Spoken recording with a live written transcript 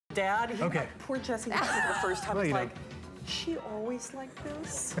Dad, Okay. Poor Jessie, for the first time, was like, she always like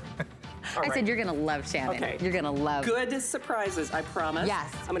this? I said, you're gonna love Shannon. Okay. You're gonna love. Good surprises, I promise.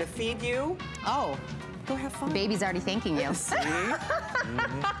 Yes. I'm gonna feed you. Oh. Go have fun. The baby's already thanking you. See?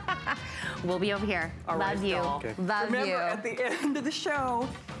 We'll be over here. All right, love you. Okay. Love Remember, you. at the end of the show,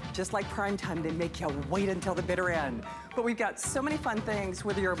 just like prime time, they make you wait until the bitter end. But we've got so many fun things,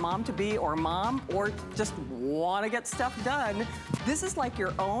 whether you're a mom-to-be or a mom or just want to get stuff done. This is like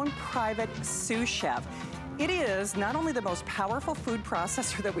your own private sous chef. It is not only the most powerful food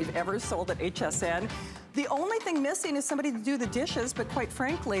processor that we've ever sold at HSN, the only thing missing is somebody to do the dishes, but quite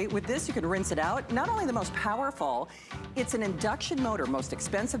frankly, with this, you can rinse it out. Not only the most powerful, it's an induction motor, most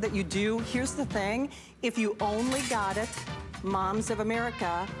expensive that you do. Here's the thing, if you only got it, Moms of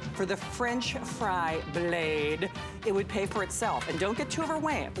America, for the French fry blade, it would pay for itself. And don't get too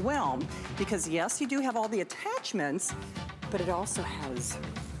overwhelmed, because yes, you do have all the attachments, but it also has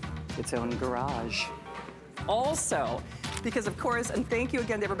its own garage. Also, because of course, and thank you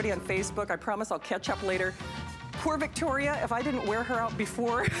again to everybody on Facebook, I promise I'll catch up later. Poor Victoria, if I didn't wear her out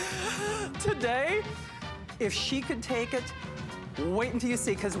before today, if she could take it, wait until you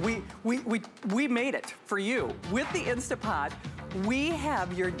see, because we made it for you. With the Instant Pot, we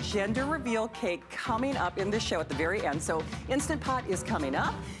have your gender reveal cake coming up in the show at the very end. So Instant Pot is coming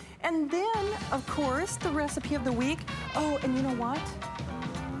up. And then, of course, the recipe of the week. Oh, and you know what?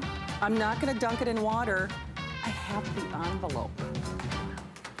 I'm not gonna dunk it in water. I have the envelope.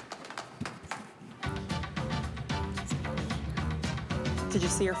 Did you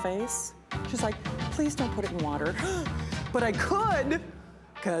see her face? She's like, please don't put it in water. But I could,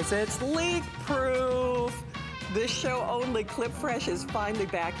 because it's leak proof. This show only, Clip Fresh, is finally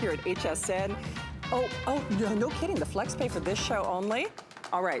back here at HSN. Oh, no kidding, the flex pay for this show only?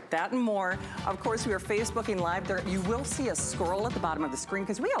 All right, that and more. Of course, we are Facebooking live there. You will see a scroll at the bottom of the screen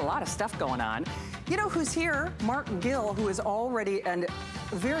because we got a lot of stuff going on. You know who's here? Mark Gill, who is already and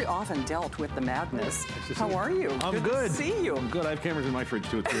very often dealt with the madness. How are you? I'm good. To see you. I'm good. I have cameras in my fridge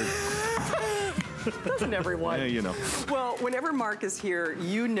too. It's weird. Doesn't everyone? Yeah, you know. Well, whenever Mark is here,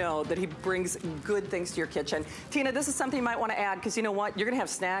 you know that he brings good things to your kitchen. Tina, this is something you might want to add, because you know what? You're going to have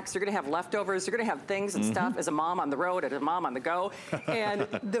snacks, you're going to have leftovers, you're going to have things and stuff as a mom on the road, as a mom on the go. And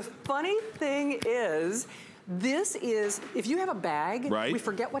the funny thing is, this is, if you have a bag, we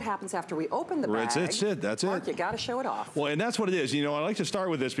forget what happens after we open the bag. That's it, that's Mark, you got to show it off. Well, and that's what it is. You know, I like to start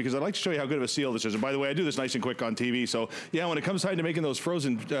with this because I'd like to show you how good of a seal this is. And by the way, I do this nice and quick on TV. So yeah, when it comes time to making those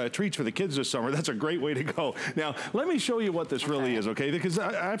frozen treats for the kids this summer, that's a great way to go. Now, let me show you what this really is, okay? Because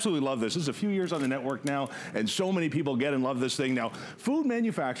I absolutely love this. This is a few years on the network now, and so many people get and love this thing. Now, food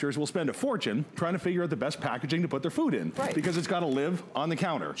manufacturers will spend a fortune trying to figure out the best packaging to put their food in. Because it's got to live on the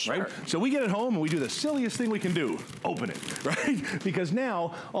counter, right? So we get it home and we do the silliest thing we can do. Open it, right? Because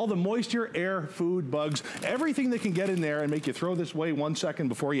now all the moisture, air, food, bugs, everything that can get in there and make you throw this away 1 second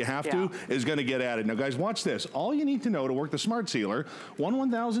before you have to is going to get added. Now guys, watch this. All you need to know to work the Smart Sealer,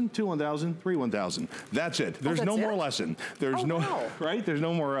 1-1000, 2-1000, 3-1000. That's it. There's no more lesson. There's right? There's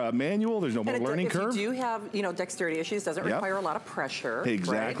no more manual. There's no more learning curve. If you do have, you know, dexterity issues, doesn't require a lot of pressure.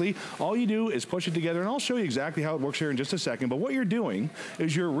 Exactly. All you do is push it together, and I'll show you exactly how it works here in just a second. But what you're doing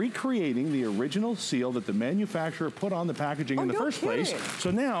is you're recreating the original seal that the manufacturer put on the packaging in the first place.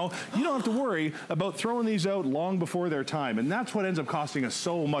 So now you don't have to worry about throwing these out long before their time. And that's what ends up costing us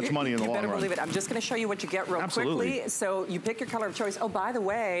so much money in the long run. You better believe it. I'm just going to show you what you get real quickly. So you pick your color of choice. Oh, by the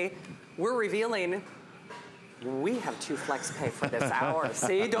way, we're revealing we have 2 flex pay for this hour.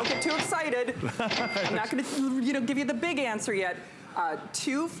 See, don't get too excited. I'm not going to, you know, give you the big answer yet.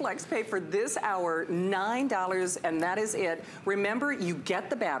 2 flex pay for this hour, $9, and that is it. Remember, you get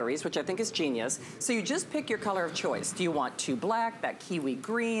the batteries, which I think is genius. So you just pick your color of choice. Do you want 2 black, that kiwi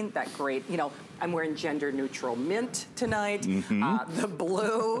green, that great, you know, I'm wearing gender neutral mint tonight, the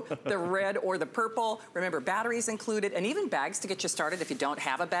blue, the red, or the purple. Remember, batteries included, and even bags to get you started if you don't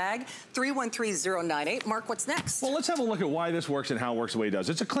have a bag. 313098. Mark, what's next? Well, let's have a look at why this works and how it works the way it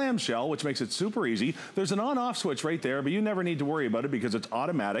does. It's a clamshell, which makes it super easy. There's an on-off switch right there, but you never need to worry about it because it's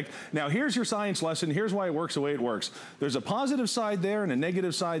automatic. Now, here's your science lesson. Here's why it works the way it works. There's a positive side there and a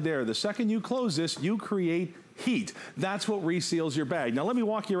negative side there. The second you close this, you create heat. That's what reseals your bag. Now let me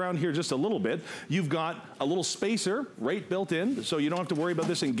walk you around here just a little bit. You've got a little spacer right built in, so you don't have to worry about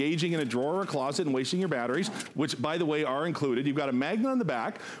this engaging in a drawer or a closet and wasting your batteries, which by the way are included. You've got a magnet on the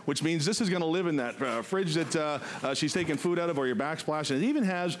back, which means this is going to live in that fridge that she's taking food out of, or your backsplash. And it even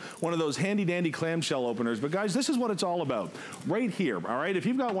has one of those handy dandy clamshell openers. But guys, this is what it's all about right here. All right, if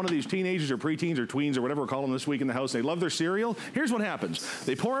you've got one of these teenagers or preteens or tweens or whatever we're calling them this week in the house, and they love their cereal, here's what happens.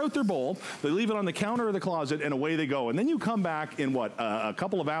 They pour out their bowl, they leave it on the counter or the closet, and and away they go. And then you come back in what, a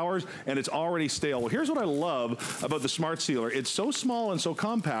couple of hours and it's already stale. Well, here's what I love about the Smart Sealer. It's so small and so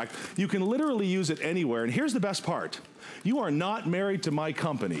compact, you can literally use it anywhere. And here's the best part. You are not married to my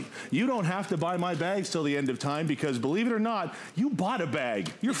company. You don't have to buy my bags till the end of time because, believe it or not, you bought a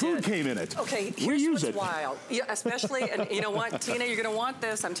bag. Your food came in it. Okay, here's what's wild. Yeah, especially, and you know what, Tina, you're gonna want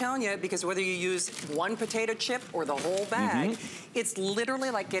this, I'm telling you, because whether you use one potato chip or the whole bag, it's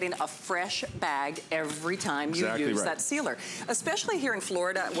literally like getting a fresh bag every time you use that sealer. Especially here in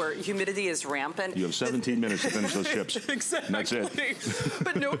Florida where humidity is rampant. You have 17 minutes to finish those chips. Exactly. And that's it.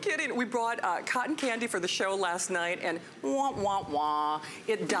 But no kidding, we brought cotton candy for the show last night, and wah, wah, wah.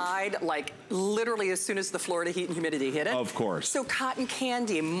 It died like literally as soon as the Florida heat and humidity hit it. Of course. So cotton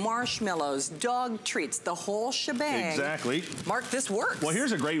candy, marshmallows, dog treats, the whole shebang. Exactly. Mark, this works. Well,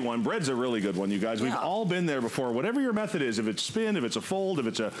 here's a great one. Bread's a really good one, you guys. We've all been there before. Whatever your method is, if it's spin, if it's a fold, if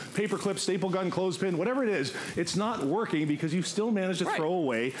it's a paper clip, staple gun, clothespin, whatever it is, it's not working because you still managed to throw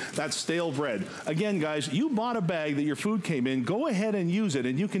away that stale bread. Again, guys, you bought a bag that your food came in. Go ahead and use it,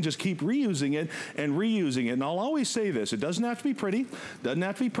 and you can just keep reusing it and reusing it. And I'll always say this. It doesn't have to be pretty, doesn't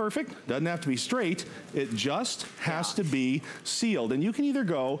have to be perfect, doesn't have to be straight. It just has to be sealed. And you can either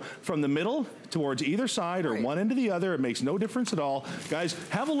go from the middle towards either side or one end to the other. It makes no difference at all. Guys,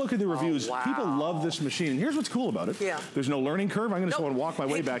 have a look at the reviews. People love this machine. And here's what's cool about it. There's no learning curve. I'm going to just want to walk my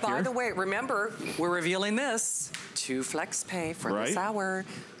way back here. By the way, remember, we're revealing this. 2 flex pay for this hour.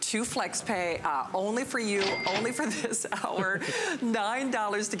 2 flex pay, only for you, only for this hour,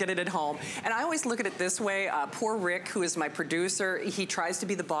 $9 to get it at home. And I always look at it this way. Poor Rick, who is my producer, he tries to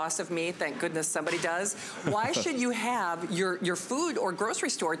be the boss of me. Thank goodness somebody does. Why should you have your food or grocery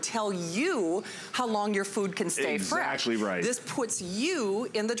store tell you how long your food can stay fresh? Exactly right. This puts you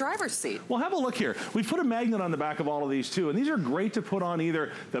in the driver's seat. Well, have a look here. We've put a magnet on the back of all of these too, and these are great to put on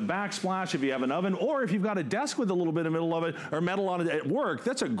either the backsplash if you have an oven, or if you've got a desk with a little bit of metal on it at work.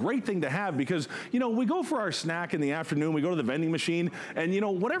 That's a great thing to have because, you know, we go for our snack in the afternoon, we go to the vending machine, and, you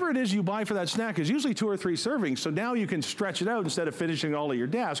know, whatever it is you buy for that snack is usually 2 or 3 servings, so now you can stretch it out instead of finishing it all at your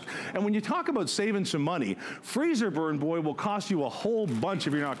desk. And when you talk about saving some money, freezer burn, boy, will cost you a whole bunch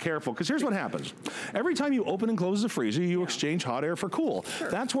if you're not careful, because here's what happens. Every time you open and close the freezer, you exchange hot air for cool.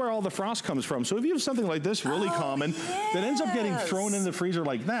 That's where all the frost comes from. So if you have something like this, really common, that ends up getting thrown in the freezer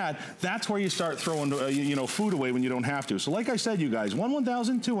like that, that's where you start throwing, you know, food away when you don't have to. So like I said, you guys,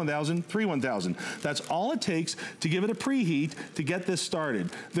 1,000, 2, 1,000, 3, 1,000. That's all it takes to give it a preheat to get this started.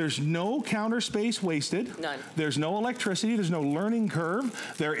 There's no counter space wasted. None. There's no electricity. There's no learning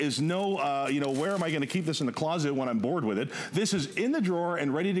curve. There is no, you know, where am I going to keep this in the closet when I'm bored with it? This is in the drawer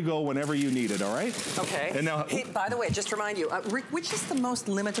and ready to go whenever you need it, all right? Okay. And now, hey, by the way, just to remind you, Rick, which is the most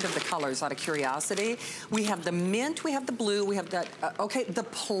limited of the colors, out of curiosity? We have the mint, we have the blue, we have that, okay, the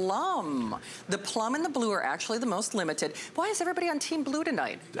plum. The plum and the blue are actually the most limited. Why is everybody on Team Blue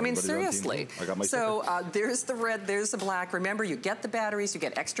tonight? I mean, seriously. I got my so there's the red, there's the black. Remember, you get the batteries, you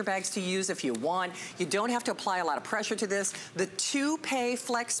get extra bags to use if you want. You don't have to apply a lot of pressure to this. The 2-pay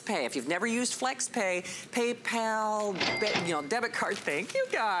flex pay. If you've never used flex pay, PayPal, you know, debit card, thank you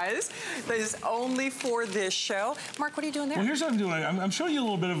guys. That is only for this show. Mark, what are you doing there? Well, here's what I'm doing. I'm showing you a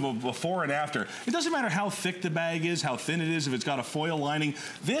little bit of a before and after. It doesn't matter how thick the bag is, how thin it is, if it's got a foil lining.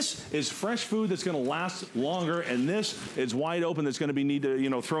 This is fresh food that's going to last longer, and this is wide open that's going to be you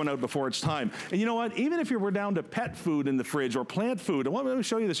know, thrown out before it's time. And you know what? Even if we're down to pet food in the fridge or plant food, and let me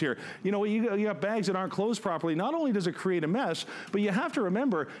show you this here. You know, you got bags that aren't closed properly. Not only does it create a mess, but you have to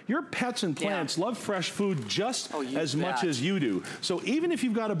remember your pets and plants love fresh food just as much as you do. So even if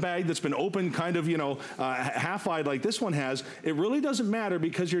you've got a bag that's been open kind of, you know, half-eyed like this one has, it really doesn't matter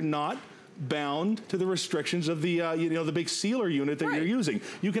because you're not bound to the restrictions of the, you know, the big sealer unit that you're using.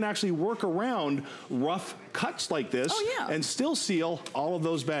 You can actually work around rough cuts like this and still seal all of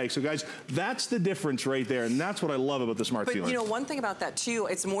those bags. So guys, that's the difference right there, and that's what I love about the Smart Sealer. But you know, one thing about that too,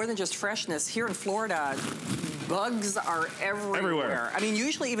 it's more than just freshness. Here in Florida, bugs are everywhere. I mean,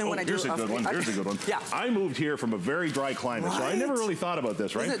 usually even when I do here's a good one. Here's a good one. I moved here from a very dry climate, so I never really thought about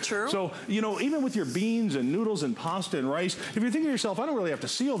this, right? Is it true? So, you know, even with your beans and noodles and pasta and rice, if you're thinking to yourself, I don't really have to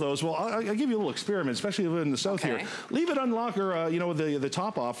seal those, well, I'll give you a little experiment, especially in the south here. Leave it unlock or, you know, the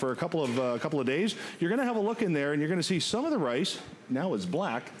top off for a couple of days. You're going to have a look in there, and you're going to see some of the rice now is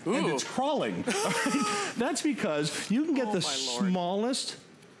black and it's crawling. That's because you can get the smallest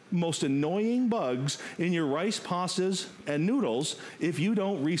most annoying bugs in your rice, pastas, and noodles if you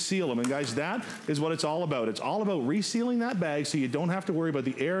don't reseal them. And guys, that is what it's all about. It's all about resealing that bag so you don't have to worry about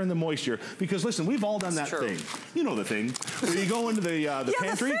the air and the moisture. Because listen, we've all done that thing. You know the thing. Where you go into the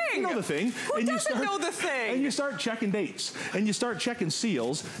pantry, you know the thing. Who doesn't know the thing? And you start checking dates, and you start checking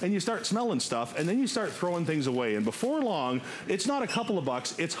seals, and you start smelling stuff, and then you start throwing things away. And before long, it's not a couple of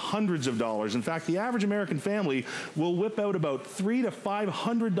bucks, it's hundreds of dollars. In fact, the average American family will whip out about $300 to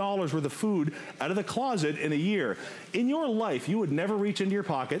 $500 worth of food out of the closet in a year. In your life, you would never reach into your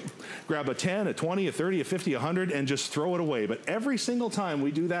pocket, grab a 10, a 20, a 30, a 50, a 100, and just throw it away. But every single time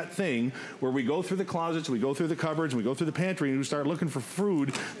we do that thing where we go through the closets, we go through the cupboards, we go through the pantry, and we start looking for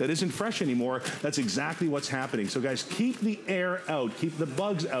food that isn't fresh anymore, that's exactly what's happening. So guys, keep the air out, keep the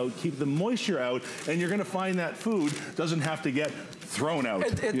bugs out, keep the moisture out, and you're gonna find that food doesn't have to get thrown out.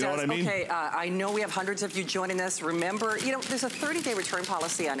 It you know what I mean? Okay, I know we have hundreds of you joining us. Remember, you know, there's a 30-day return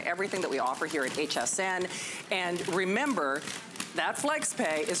policy on everything that we offer here at HSN. And remember, that flex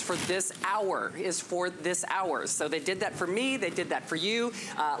pay is for this hour, So they did that for me, they did that for you.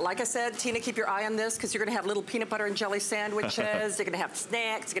 Like I said, Tina, keep your eye on this because you're gonna have little peanut butter and jelly sandwiches, you're gonna have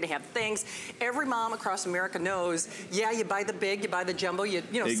snacks, you're gonna have things. Every mom across America knows, yeah, you buy the big, you buy the jumbo, you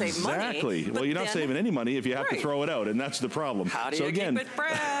know, save money. Exactly. Well, you're not saving any money if you have to throw it out, and that's the problem. How do you keep it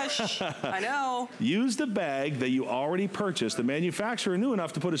fresh? I know. Use the bag that you already purchased. The manufacturer knew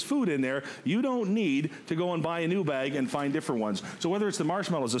enough to put his food in there. You don't need to go and buy a new bag and find different ones. So whether it's the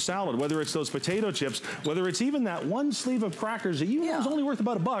marshmallows, the salad, whether it's those potato chips, whether it's even that one sleeve of crackers that you know is only worth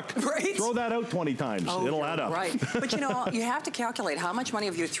about $1, right? Throw that out 20 times. It'll add up. Right. But you know, you have to calculate how much money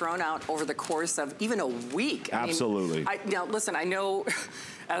have you thrown out over the course of even a week. Absolutely. Now, listen, I know,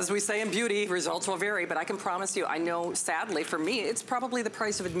 as we say in beauty, results will vary, but I can promise you, I know, sadly, for me, it's probably the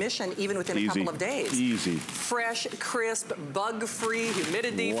price of admission even within a couple of days. Easy. Fresh, crisp, bug-free,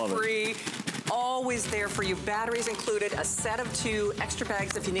 humidity-free. Always there for you. Batteries included, a set of 2, extra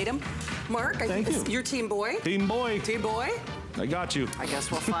bags if you need them. Mark, Thank you. You're team boy? Team boy. Team boy? I got you. I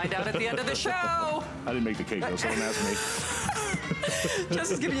guess we'll find out at the end of the show. I didn't make the cake though, so don't ask me.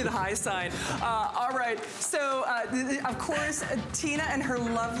 Just giving you the high sign. All right, so of course, Tina and her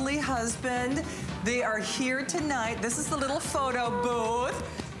lovely husband, they are here tonight. This is the little photo booth.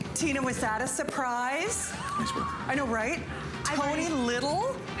 Tina, was that a surprise? Nice one. I know, right? Tony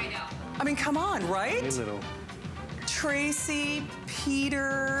Little? I know. I mean, come on, right? Tony Little. Tracy,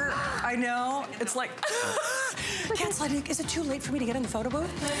 Peter, I know. It's like, is it too late for me to get in the photo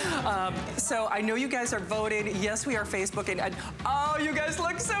booth? So I know you guys are voting. Yes, we are Facebooking. And, oh, you guys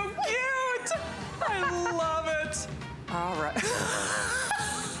look so cute. I love it. All right.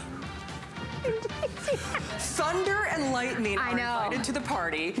 Thunder and lightning are invited to the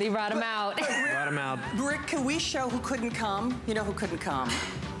party. They brought him out. Brought him out. Rick, can we show who couldn't come? You know who couldn't come?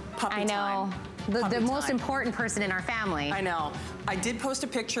 Puppy I know. time. The most important person in our family. I know. I did post a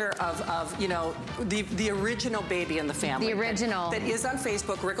picture of you know, the original baby in the family. The original. That is on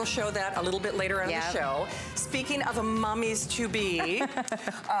Facebook. Rick will show that a little bit later on the show. Speaking of a mummies-to-be,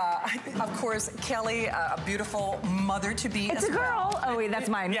 of course, Kelly, a beautiful mother-to-be It's a girl. Oh, wait, that's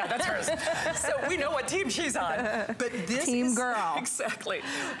mine. Yeah, that's hers. So we know what team she's on. But this Team girl. Exactly.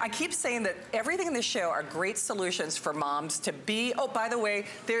 I keep saying that everything in this show are great solutions for moms to be. Oh, by the way,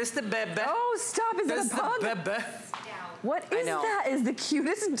 there's the bebe. Oh, stop. Is There's that a pug? the bebe. What is that? Is the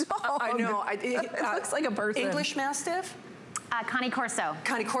cutest dog. I know. It looks like a person. English Mastiff? Connie Corso.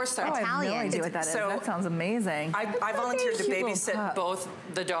 Connie Corso. Oh, I have no Italian. idea what that is. So, that sounds amazing. I volunteered to Cute little babysit pup. both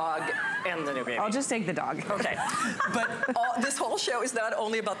the dog and the new baby. I'll just take the dog. Okay. But this whole show is not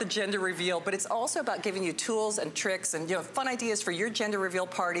only about the gender reveal, but it's also about giving you tools and tricks and, you know, fun ideas for your gender reveal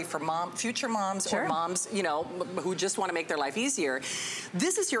party for future moms or moms, you know, who just want to make their life easier.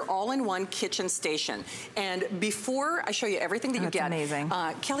 This is your all-in-one kitchen station. And before I show you everything that you get, amazing.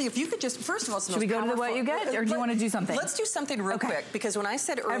 Kelly, if you could just, first of all, should we go to the what you get, or do you want to do something? Let's do something real quick, because when I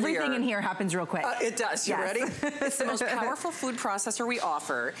said earlier, everything in here happens real quick. It does. You ready? It's the most powerful food processor we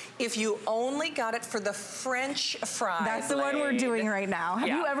offer. If you only got it for the French fry That's the one we're doing right now. Have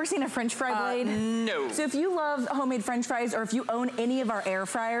you ever seen a French fry blade? No. So if you love homemade French fries, or if you own any of our air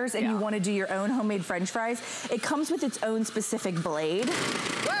fryers and you want to do your own homemade French fries, it comes with its own specific blade.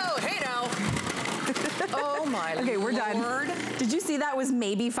 Whoa, hey now. Oh my Okay, we're Lord. done. Did you see that was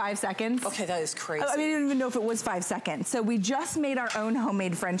maybe 5 seconds? Okay, that is crazy. I mean, I don't even know if it was 5 seconds. So we just made our own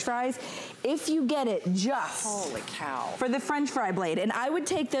homemade French fries. If you get it just holy cow for the French fry blade, and I would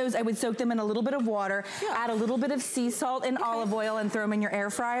take those, I would soak them in a little bit of water, add a little bit of sea salt and olive oil, and throw them in your air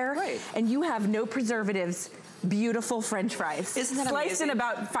fryer. Right. And you have no preservatives beautiful French fries. Isn't that sliced amazing? in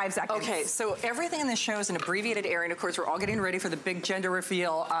about 5 seconds. Okay, so everything in the show is an abbreviated area, and of course we're all getting ready for the big gender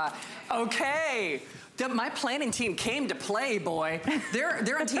reveal. Okay. My planning team came to play, boy.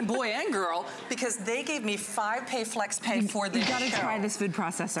 They're on team boy and girl because they gave me 5 pay flex pay for this show. You gotta try this food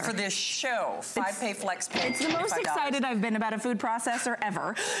processor. For this show, 5 pay flex pay. It's the most excited I've been about a food processor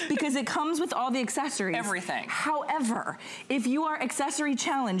ever because it comes with all the accessories. Everything. However, if you are accessory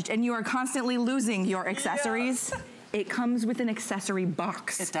challenged and you are constantly losing your accessories, it comes with an accessory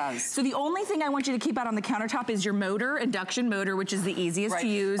box. It does. So the only thing I want you to keep out on the countertop is your motor, induction motor, which is the easiest to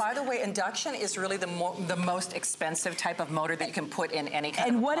use. By the way, induction is really the most expensive type of motor that you can put in any kind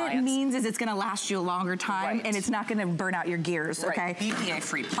of And what appliance. it means is it's gonna last you a longer time and it's not gonna burn out your gears, okay?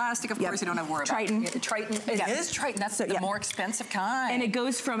 BPA-free plastic, of course, you don't have to worry Triton. about. Triton. It is Triton. That's the more expensive kind. And it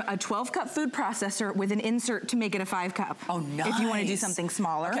goes from a 12-cup food processor with an insert to make it a 5-cup. Oh, nice. If you wanna do something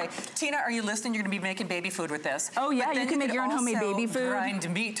smaller. Okay, Tina, are you listening? You're gonna be making baby food with this. Oh yeah, you can make your own homemade baby food. Grind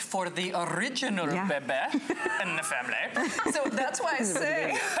meat for the original baby in the family. So that's why I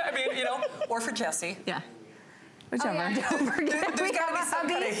say, I mean, you know, or for Jessie. Yeah. Whichever. Oh, yeah. Don't forget. There's got to be some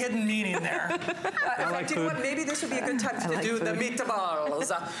kind of hidden meaning there. I like you know food. what? Maybe this would be a good time to do the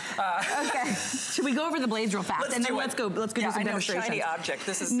meatballs. Okay. Should we go over the blades real fast? And then let's go do some demonstrations. Shiny object.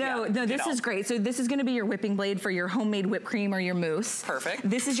 This is no, this is great. So this is going to be your whipping blade for your homemade whipped cream or your mousse. Perfect.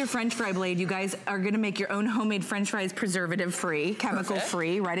 This is your French fry blade. You guys are going to make your own homemade French fries, preservative free, chemical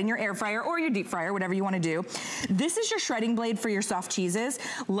free, right in your air fryer or your deep fryer, whatever you want to do. This is your shredding blade for your soft cheeses,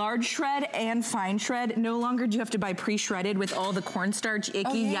 large shred and fine shred. No longer do you have to buy pre-shredded with all the cornstarch,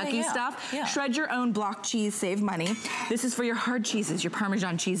 icky, yucky stuff. Shred your own block cheese, save money. This is for your hard cheeses, your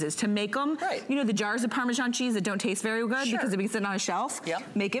Parmesan cheeses. To make them, you know the jars of Parmesan cheese that don't taste very good because it be sitting on a shelf?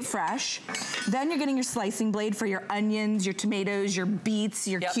 Make it fresh. Then you're getting your slicing blade for your onions, your tomatoes, your beets,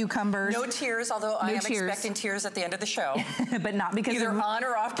 your cucumbers. No tears, although I am expecting tears at the end of the show. But not because either on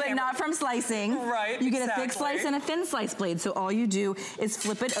or off camera. But not from slicing. Right, You get a thick slice and a thin slice blade. So all you do is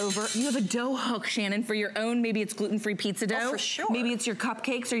flip it over. You have a dough hook, Shannon, for your own, maybe it's gluten-free pizza dough. Oh, for sure. Maybe it's your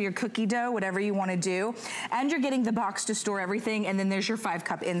cupcakes or your cookie dough, whatever you want to do. And you're getting the box to store everything, and then there's your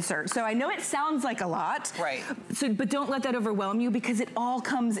 5-cup insert. So I know it sounds like a lot. Right. So, but don't let that overwhelm you because it all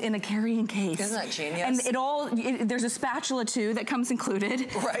comes in a carrying case. Isn't that genius? And there's a spatula too that comes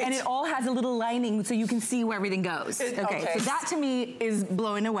included. Right. And it all has a little lining so you can see where everything goes. Okay. So that to me is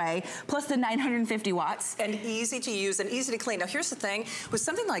blowing away. Plus the 950 watts. And easy to use and easy to clean. Now here's the thing, with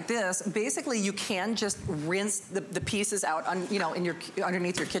something like this, basically you can just rinse the pieces out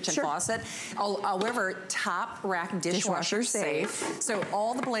underneath your kitchen faucet. However, top rack dishwasher safe. So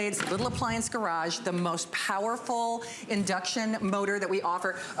all the blades, little appliance garage, the most powerful induction motor that we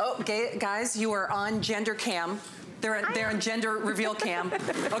offer. Oh, okay, guys, you are on gender cam. They're on gender reveal cam.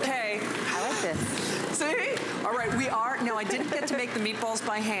 Okay. I like this. See? All right, we are. No, I didn't get to make the meatballs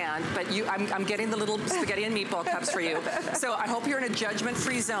by hand, but I'm getting the little spaghetti and meatball cups for you. So I hope you're in a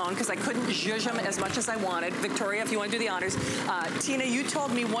judgment-free zone because I couldn't zhuzh them as much as I wanted. Victoria, if you want to do the honors. Tina, you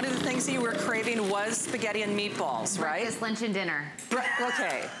told me one of the things that you were craving was spaghetti and meatballs, right? Breakfast, lunch, and dinner.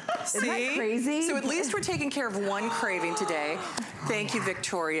 Okay. Isn't that crazy? So at least we're taking care of one craving today. Thank you,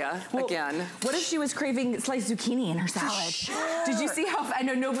 Victoria, again. What if she was craving sliced zucchini in her salad? Sure. Did you see how, I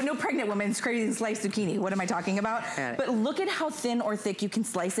know no pregnant woman's craving sliced zucchini. What am I talking about? But look at how thin or thick you can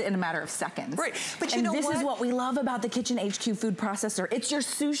slice it in a matter of seconds. Right, but you know what? This is what we love about the Kitchen HQ food processor. It's your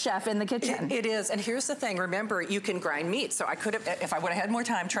sous chef in the kitchen. It is, and here's the thing. Remember, you can grind meat. So I could have, if I would have had more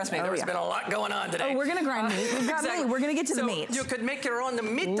time, trust me, there's been a lot going on today. Oh, we're gonna grind meat. We've got meat. We're gonna get to the meat. You could make your own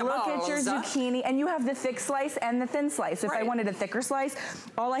meatballs. Look at your zucchini, and you have the thick slice and the thin slice. So if I wanted a thicker slice,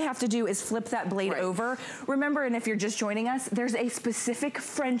 all I have to do is flip that blade over. Remember, and if you're just joining us, there's a specific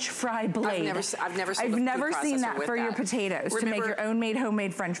French fry blade. I've never seen that for your potatoes. Remember, to make your own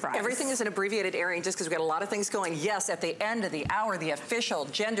homemade French fries. Everything is an abbreviated area just because we've got a lot of things going. Yes, at the end of the hour, the official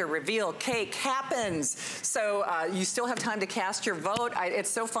gender reveal cake happens. So you still have time to cast your vote. It's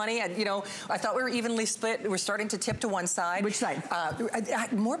so funny. And, you know, I thought we were evenly split. We're starting to tip to one side. Which side?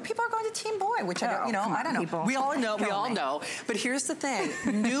 More people are going to Team Boy, which I don't know. People. We all know. We all know. But here's the thing.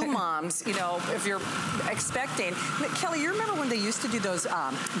 New moms, you know, if you're expecting. Kelly, you remember when they used to do those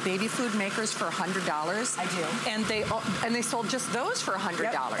baby food makers for $100? I do. And they sold just those for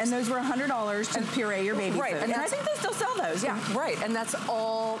 $100. Yep. And those were $100 to puree your baby food. And I think they still sell those. Yeah. Right. And that's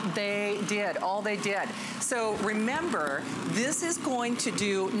all they did. All they did. So remember, this is going to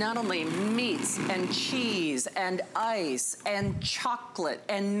do not only meats and cheese and ice and chocolate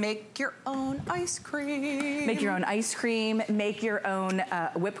and make your own ice cream. Make your own ice cream. Make your own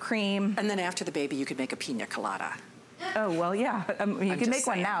whipped cream. And then after the baby, you could make a pina colada. Oh, well, yeah. You can make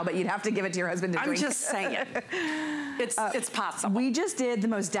one now, but you'd have to give it to your husband to drink. I'm just saying. It's possible. We just did the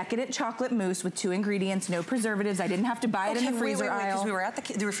most decadent chocolate mousse with 2 ingredients, no preservatives. I didn't have to buy it in the freezer aisle. Because we were at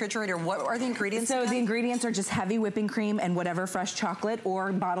the refrigerator. What are the ingredients So again? the ingredients are just heavy whipping cream and whatever fresh chocolate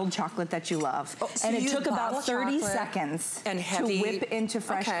or bottled chocolate that you love. Oh, so and it you took about 30 chocolate seconds and to whip into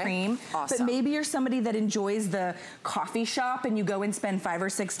fresh cream. Awesome. But maybe you're somebody that enjoys the coffee shop and you go and spend $5 or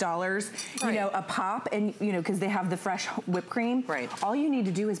 $6, you know, a pop, and you know, because they have the fresh whipped cream. Right. All you need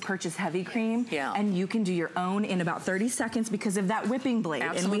to do is purchase heavy cream, and you can do your own in about 30 seconds because of that whipping blade.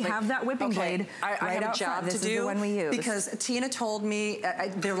 Absolutely. And we have that whipping blade I have out a job front. This to do is the one we use. because Tina told me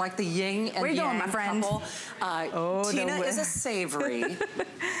they're like the yin and Where you yang going, my friend? couple. Tina is a savory.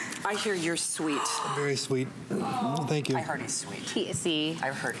 I hear you're sweet. Very sweet. Thank you. I heard he's sweet. See, I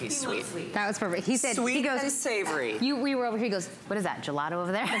heard he's sweet. that was perfect. He said, Sweet he goes, and savory. we were over here, he goes, what is that, gelato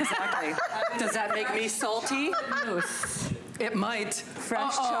over there? Exactly. Does that make me salty? It might.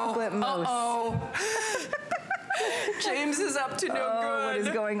 Fresh chocolate mousse. James is up to no good. What is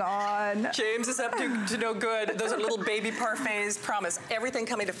going on? James is up to no good. Those are little baby parfaits. Promise. Everything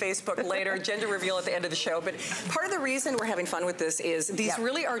coming to Facebook later. Gender reveal at the end of the show. But part of the reason we're having fun with this is these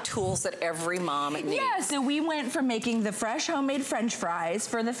really are tools that every mom needs. Yeah, so we went from making the fresh homemade French fries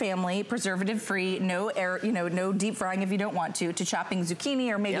for the family, preservative-free, no air, you know, no deep frying if you don't want to chopping zucchini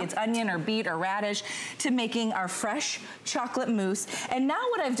or maybe it's onion or beet or radish, to making our fresh chocolate mousse. And now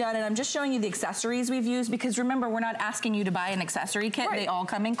what I've done, and I'm just showing you the accessories we've used, because remember, we're not asking you to buy an accessory kit. They all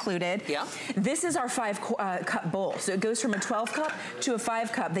come included. Yeah. This is our 5-cup bowl. So it goes from a 12-cup to a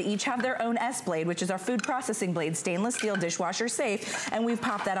 5-cup. They each have their own S-blade, which is our food processing blade, stainless steel, dishwasher safe, and we've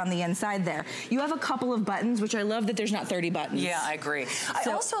popped that on the inside there. You have a couple of buttons, which I love that there's not 30 buttons. Yeah, I agree.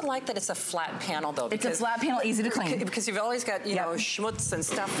 I also like that it's a flat panel, though. It's a flat panel, easy to clean. Because you've always got, you know, schmutz and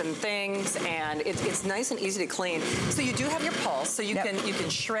stuff and things, and it's nice and easy to clean. So you do have your pulse, so you can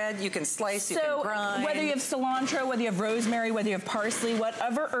shred, you can slice, you can grind. Whether you have cilantro, whether you have rosemary, whether you have parsley,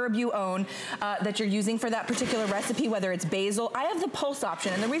 whatever herb you own that you're using for that particular recipe, whether it's basil, I have the pulse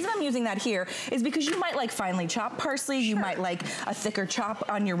option. And the reason I'm using that here is because you might like finely chopped parsley, you might like a thicker chop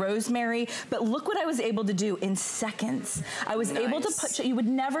on your rosemary, but look what I was able to do in seconds. I was able to put, you would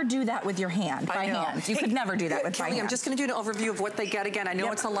never do that with your hand, by hand. You could never do that with Kelly, by hand. I'm just going to do an overview of what they get again. I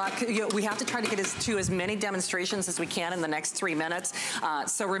know it's a lot. You know, we have to try to get to as many demonstrations as we can in the next 3 minutes.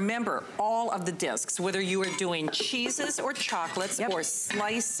 So remember, all of the discs, whether you are doing cheeses or chocolates or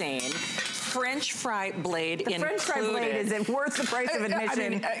slicing, French fry blade included. The French fry blade is worth the price of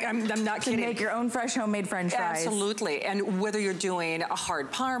admission. I'm not kidding. To make your own fresh homemade French fries. Absolutely. And whether you're doing a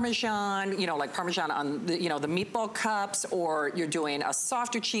hard Parmesan, you know, like Parmesan on the, you know, the meatball cups, or you're doing a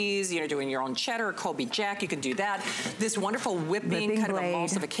softer cheese, you're doing your own cheddar or Colby Jack, you can do that. This wonderful whipping kind blade.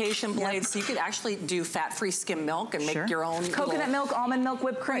 Of emulsification blade. So you could actually do fat-free skim milk and make your own coconut milk, almond milk,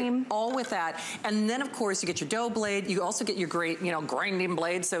 whipped cream. All with that. And then, of course, you get your dough blade. You also get your great, you know, grinding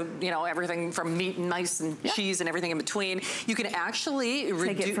blade. So, you know, everything from meat and nice and cheese and everything in between. You can actually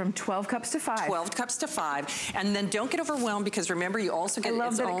take it from 12 cups to 5. 12 cups to 5. And then don't get overwhelmed, because remember, you also get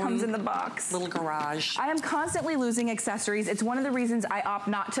its own it comes in the box. Little garage. I am constantly losing accessories. It's one of the reasons I opt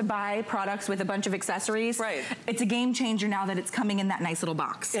not to buy products with a bunch of accessories. Right. It's a game changer now that it's coming in that nice little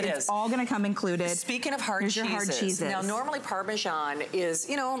box. It's all going to come included. Speaking of hard cheeses. Your hard cheeses. Now, normally Parmesan is,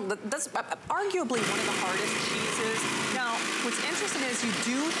 you know, that's arguably one of the hardest cheeses. Now, what's interesting is you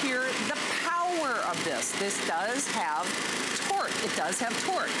do hear the power of this. This does have torque. It does have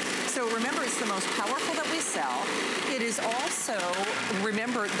torque. So remember, it's the most powerful that we sell. It is also,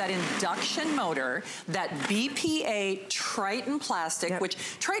 remember, that induction motor, that BPA Triton plastic, which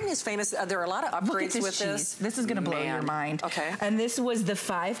Triton is famous. There are a lot of upgrades with this. This is going to blow your mind. Okay. And this was the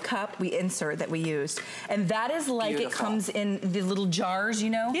 5-cup insert that we used. And that is like it comes in the little jars, you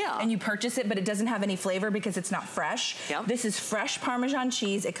know? Yeah. And you purchase it, but it doesn't have any flavor because it's not fresh. Yep. This is fresh Parmesan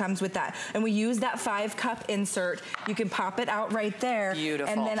cheese. It comes with that. And we use that 5-cup insert. You can pop it out right there.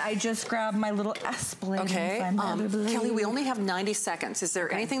 Beautiful. And then I just grab my little S-blade. Okay. Kelly, we only have 90 seconds. Is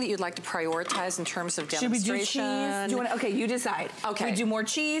there anything that you'd like to prioritize in terms of demonstration? Should we do cheese? Do you want okay, you decide. Okay. We do more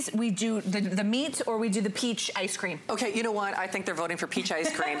cheese, we do the meat, or we do the peach ice cream? Okay, you know what? I think they're voting for peach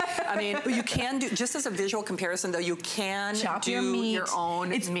ice cream. I mean, you can do, just as a visual comparison though, you can do your own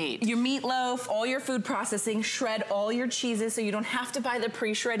meat. Your meatloaf, all your food processing, shred all your cheeses so you don't have to buy the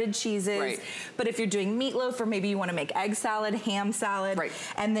pre-shredded cheeses. Right. But if you're doing meatloaf, or maybe you want to make egg salad, ham salad. Right.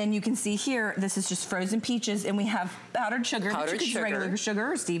 And then you can see here, this is just frozen peaches, and we have powdered sugar, regular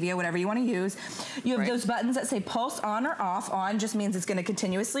sugar or stevia, whatever you want to use. You have those buttons that say pulse on or off. On just means it's going to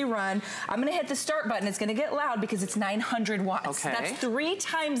continuously run. I'm going to hit the start button. It's going to get loud because it's 900 watts. Okay. That's 3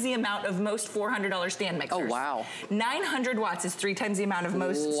 times the amount of most $400 stand mixers. Oh, wow. 900 watts is 3 times the amount of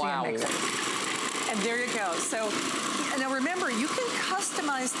most stand mixers. And there you go. So now remember, you can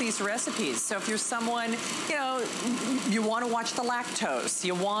customize these recipes. So if you're someone, you know, you want to watch the lactose,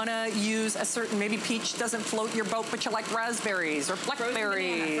 you want to use a certain, maybe peach doesn't float your boat, but you like raspberries or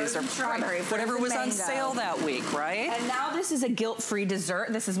blackberries or strawberry, whatever was on sale that week, right? And now this is a guilt-free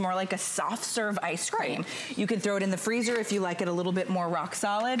dessert. This is more like a soft serve ice cream. You can throw it in the freezer if you like it a little bit more rock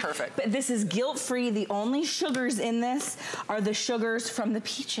solid. Perfect. But this is guilt-free. The only sugars in this are the sugars from the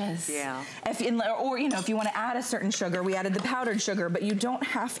peaches. Yeah. Or you know, if you want to add a certain sugar, we added the powdered sugar, but you don't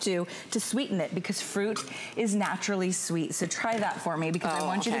have to sweeten it because fruit is naturally sweet. So try that for me because I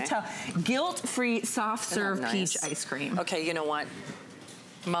want you to tell. Guilt-free soft serve peach ice cream. Okay, you know what?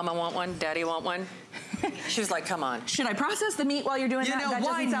 Mama want one, Daddy want one. She was like, come on. Should I process the meat while you're doing that? That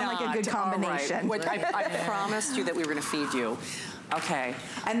doesn't sound like a good combination. Right. I promised you that we were going to feed you. Okay.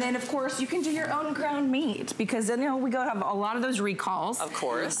 And then, of course, you can do your own ground meat because, you know, we go have a lot of those recalls. Of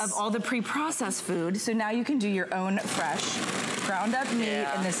course. Of all the pre-processed food. So now you can do your own fresh ground up meat.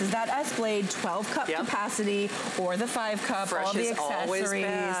 Yeah. And this is that S-Blade 12-cup capacity or the 5-cup, fresh all the is accessories. Always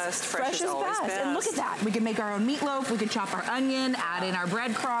best. Fresh is always best. And look at that. We can make our own meatloaf. We can chop our onion, add in our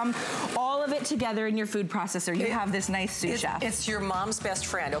breadcrumb, all of it together in your food processor. You have this nice sous chef. It's your mom's best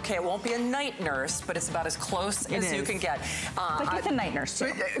friend. Okay, it won't be a night nurse, but it's about as close as you can get. But get the night nurse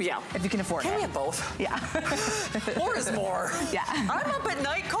too. Yeah. If you can afford it. Can we have both? Yeah. More is more. Yeah. I'm up at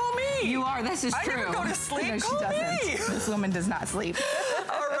night, call me. You are, this is true. I never go to sleep, no, call me. This woman does not sleep.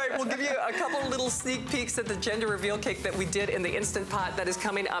 All right, we'll give you a couple little sneak peeks at the gender reveal cake that we did in the Instant Pot that is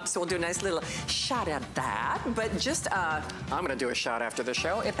coming up, so we'll do a nice little shot at that. But just, I'm gonna do a shot after the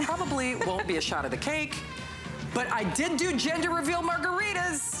show. It probably won't be a shot of the cake, but I did do gender reveal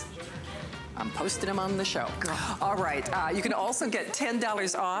margaritas. I'm posting them on the show. All right, you can also get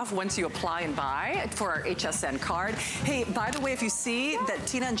 $10 off once you apply and buy for our HSN card. Hey, by the way, if you see that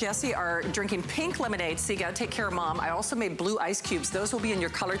Tina and Jesse are drinking pink lemonade, so you gotta take care of Mom, I also made blue ice cubes. Those will be in your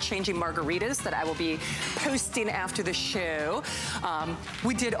color-changing margaritas that I will be posting after the show.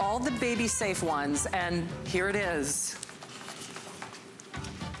 We did all the baby-safe ones, and here it is.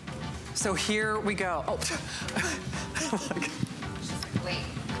 So here we go. Oh. Wait.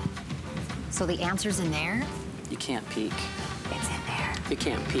 So the answer's in there? You can't peek. It's in there. You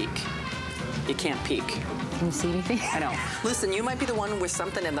can't peek. You can't peek. Can you see anything? I know. Listen, you might be the one with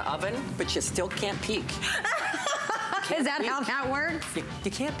something in the oven, but you still can't peek. Is that how that works? You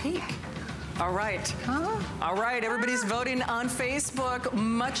can't peek. All right. Huh? All right, everybody's voting on Facebook.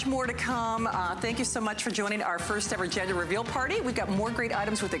 Much more to come. Thank you so much for joining our first ever gender reveal party. We've got more great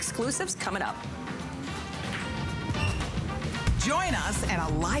items with exclusives coming up. Join us and a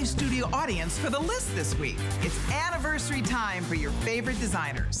live studio audience for the list this week. It's anniversary time for your favorite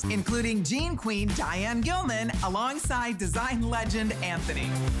designers, including Jean Queen Diane Gilman alongside design legend Anthony.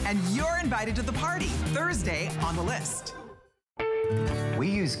 And you're invited to the party Thursday on the list. We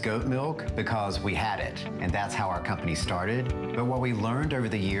use goat milk because we had it, and that's how our company started. But what we learned over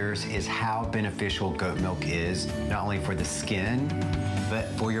the years is how beneficial goat milk is, not only for the skin,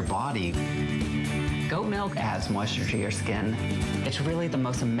 but for your body. Goat milk adds moisture to your skin. It's really the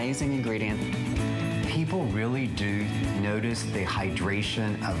most amazing ingredient. People really do notice the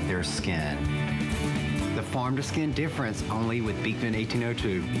hydration of their skin. The farm to skin difference only with Beekman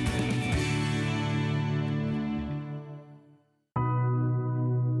 1802.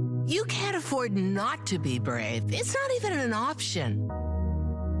 You can't afford not to be brave. It's not even an option.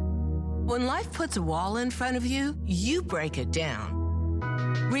 When life puts a wall in front of you, you break it down.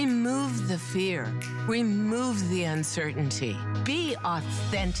 Remove the fear. Remove the uncertainty. Be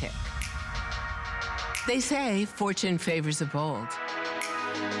authentic. They say fortune favors the bold.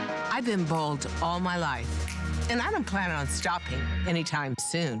 I've been bold all my life, and I don't plan on stopping anytime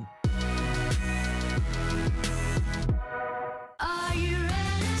soon.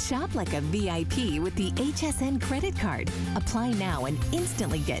 Shop like a VIP with the HSN credit card. Apply now and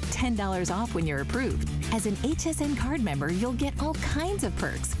instantly get $10 off when you're approved. As an HSN card member, you'll get all kinds of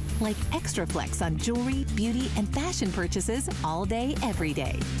perks, like extra flex on jewelry, beauty, and fashion purchases all day, every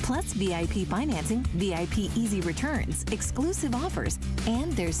day. Plus VIP financing, VIP easy returns, exclusive offers,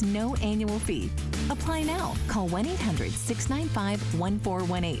 and there's no annual fee. Apply now. Call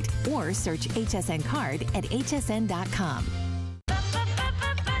 1-800-695-1418 or search HSN card at hsn.com.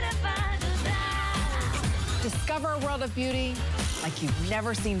 Discover a world of beauty like you've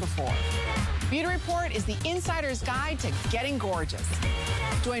never seen before. Beauty Report is the insider's guide to getting gorgeous.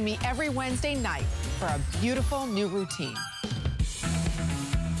 Join me every Wednesday night for a beautiful new routine.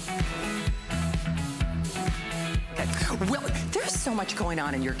 Well, there's so much going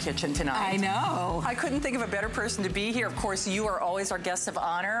on in your kitchen tonight. I know. I couldn't think of a better person to be here. Of course, you are always our guest of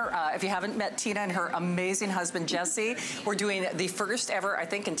honor. If you haven't met Tina and her amazing husband, Jesse, we're doing the first ever, I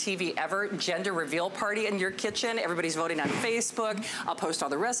think in TV ever, gender reveal party in your kitchen. Everybody's voting on Facebook. I'll post all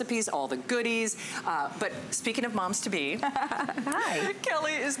the recipes, all the goodies. But speaking of moms-to-be, hi.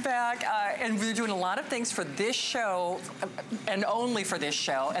 Kelly is back, and we're doing a lot of things for this show, and only for this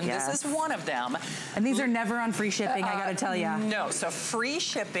show, and yes. This is one of them. And these are never on free shipping, I gotta tell you. No, so free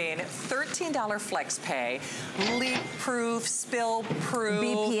shipping, $13 flex pay, leak-proof, spill-proof,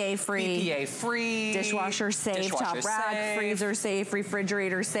 BPA-free, dishwasher safe, top rack, freezer safe,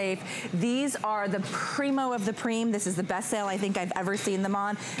 refrigerator safe. These are the primo of the preem. This is the best sale I think I've ever seen them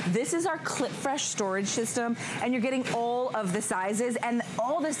on. This is our Clip Fresh storage system, and you're getting all of the sizes, and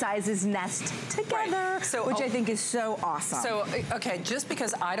all the sizes nest together, right. So, which I think is so awesome. So, okay, just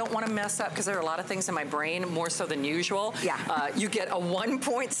because I don't want to mess up, because there are a lot of things in my brain, more so than usual. Yeah. You get a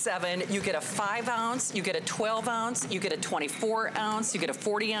 1.7, you get a 5 ounce, you get a 12 ounce, you get a 24 ounce, you get a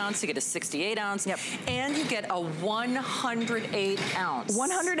 40 ounce, you get a 68 ounce, yep. And you get a 108 ounce.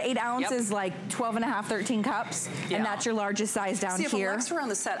 108 ounces, yep. Like 12 and a half, 13 cups, yeah. And that's your largest size down here. If Alexa were on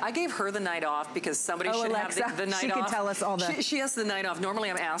the set, I gave her the night off because somebody should Alexa, have the night off. She could tell us all the... She has the night off. Normally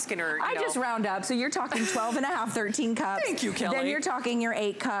I'm asking her, I just round up. So you're talking 12 and a half, 13 cups. Thank you, Kelly. Then you're talking your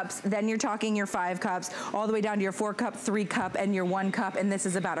 8 cups. Then you're talking your 5 cups, all the way down to your 4 cup, 3 cup, and your 1 cup, and this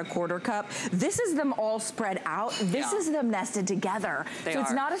is about a 1/4 cup. This is them all spread out. This is them nested together.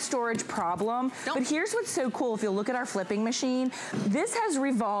 It's not a storage problem. Nope. But here's what's so cool. If you look at our flipping machine, this has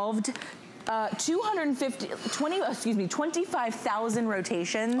revolved 25,000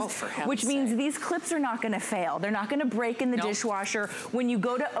 rotations, which means these clips are not going to fail. They're not going to break in the dishwasher. When you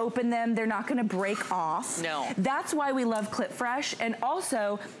go to open them, they're not going to break off. No. That's why we love Clip Fresh. And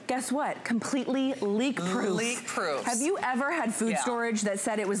also, guess what? Completely leak-proof. Leak-proof. Have you ever had food storage that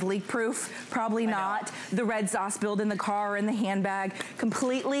said it was leak-proof? Probably not. The red sauce spilled in the car or in the handbag.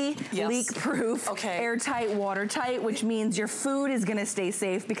 Completely leak-proof, airtight, watertight, which means your food is going to stay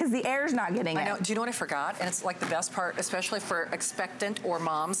safe because the air's not getting I know. Do you know what I forgot? And it's like the best part, especially for expectant or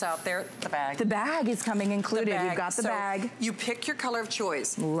moms out there, the bag. The bag is coming included. We've got the bag. You pick your color of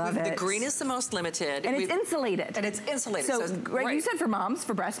choice. Love it. The green is the most limited. And it's insulated. And it's insulated. So, right, you said for moms,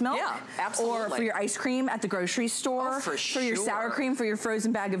 for breast milk. Yeah, absolutely. Or for your ice cream at the grocery store. Oh, for sure. For your sour cream, for your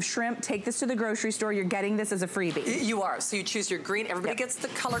frozen bag of shrimp. Take this to the grocery store. You're getting this as a freebie. You are. So you choose your green. Everybody gets the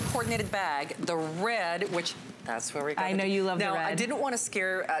color coordinated bag. The red, which... That's where we go. I know you love the red. Now, I didn't want to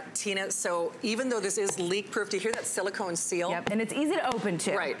scare Tina, so even though this is leak-proof, do you hear that silicone seal? Yep, and it's easy to open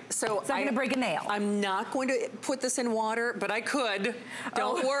too. Right. So it's not going to break a nail. I'm not going to put this in water, but I could.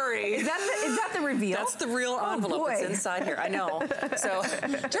 Don't worry. Is that the reveal? That's the real envelope that's inside here. I know. So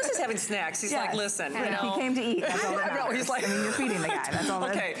Jesse's having snacks. He's like, listen, you know. He came to eat. That's all that matters. He's like, I mean, you're feeding the guy. That's all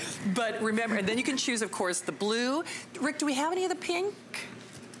that Okay, but remember, and then you can choose, of course, the blue. Rick, do we have any of the pink?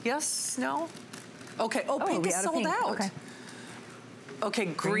 Yes? No? Okay. Oh, pink is sold out. Okay. Okay,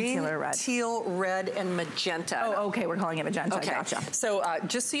 green, teal, red, and magenta. Oh, okay, we're calling it magenta. Okay. Gotcha. So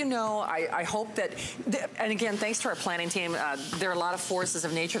just so you know, I hope that, and again, thanks to our planning team, there are a lot of forces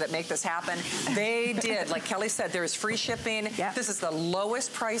of nature that make this happen. They did, like Kelly said, there is free shipping. Yep. This is the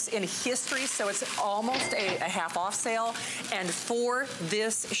lowest price in history, so it's almost a half off sale. And for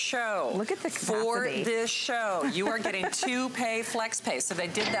this show, look at the capacity. For this show, you are getting 2 pay flex pay. So they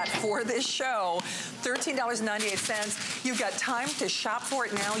did that for this show, $13.98. You've got time to shop for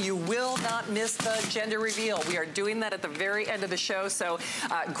it now. You will not miss the gender reveal. We are doing that at the very end of the show, so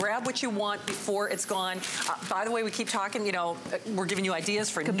grab what you want before it's gone. By the way, we keep talking, you know, we're giving you ideas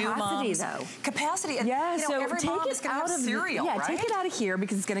for new moms. Though. Capacity, and yeah, you know, so every mom is going to have cereal, right? Take it out of here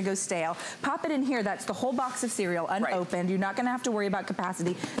because it's going to go stale. Pop it in here. That's the whole box of cereal unopened. You're not going to have to worry about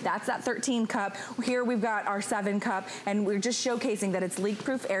capacity. That's that 13 cup. Here we've got our 7 cup, and we're just showcasing that it's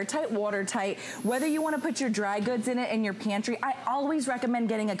leak-proof, airtight, watertight. Whether you want to put your dry goods in it in your pantry, I always recommend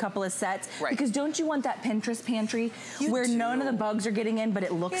getting a couple of sets because don't you want that Pinterest pantry where none of the bugs are getting in, but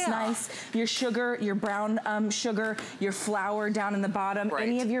it looks nice? Your sugar, your brown sugar, your flour down in the bottom,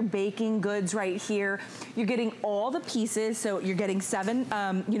 any of your baking goods right here. You're getting all the pieces, so you're getting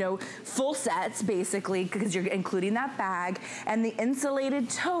 7, you know, full sets basically because you're including that bag, and the insulated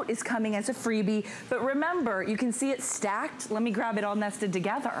tote is coming as a freebie. But remember, you can see it stacked. Let me grab it all nested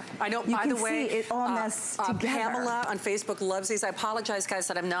together. I know. You by can the way, see it all nested together. Pamela on Facebook loves these. I apologize, guys,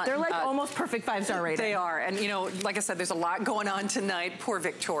 that I'm not. They're like almost perfect 5-star rating. They are, and you know, like I said, there's a lot going on tonight. Poor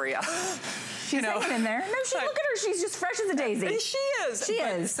Victoria. She's hanging in there. No, look at her. She's just fresh as a daisy. She is. She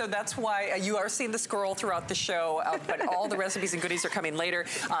is. So that's why you are seeing the scroll throughout the show, but all the recipes and goodies are coming later.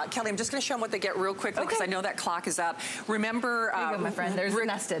 Kelly, I'm just going to show them what they get real quickly because I know that clock is up. Remember, there you go, my friend. There's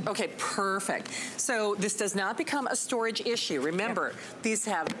nested. Okay, perfect. So this does not become a storage issue. Remember, these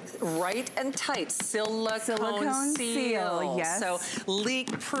have right and tight silicone seal. Yes. So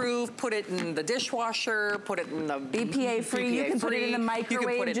leak-proof. Put it in the dishwasher. Put it in the BPA-free. You can put it in the microwave. You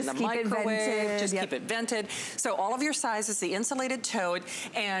can put it in the microwave. Just Yep. keep it vented. So all of your sizes, the insulated tote,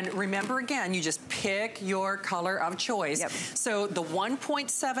 and remember again, you just pick your color of choice. Yep. So the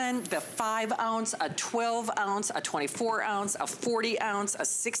 1.7, the 5 ounce, a 12 ounce, a 24 ounce, a 40 ounce, a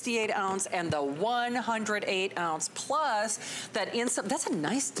 68 ounce, and the 108 ounce plus that that's a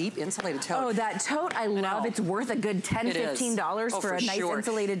nice deep insulated tote. Oh, that tote I love. It's worth a good $10, $15 for a nice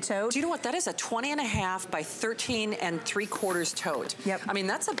insulated tote. Do you know what? That is a 20.5 by 13 3/4 tote. Yep. I mean,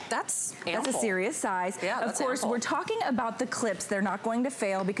 that's ample. That's a serious size. Yeah, of course, we're talking about the clips. They're not going to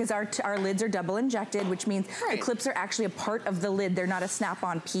fail because our lids are double injected, which means the clips are actually a part of the lid. They're not a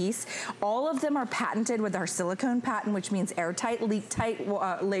snap-on piece. All of them are patented with our silicone patent, which means airtight,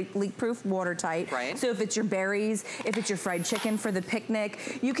 leak-proof, watertight. Right. So if it's your berries, if it's your fried chicken for the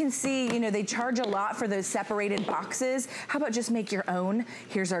picnic, you can see, you know, they charge a lot for those separated boxes. How about just make your own?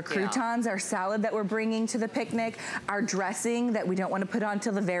 Here's our croutons, our salad that we're bringing to the picnic, our dressing that we don't want to put on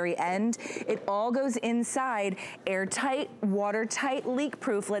till the very end. It all goes inside, airtight, watertight,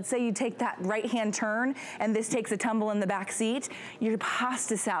 leak-proof. Let's say you take that right-hand turn and this takes a tumble in the back seat. Your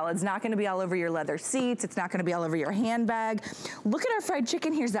pasta salad's not going to be all over your leather seats. It's not going to be all over your handbag. Look at our fried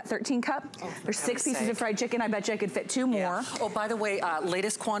chicken. Here's that 13 cup. There's 6 pieces of fried chicken. I bet you I could fit 2 more. Oh, by the way,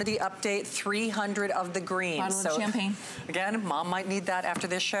 latest quantity update, 300 of the greens. Bottle of champagne. Again, Mom might need that after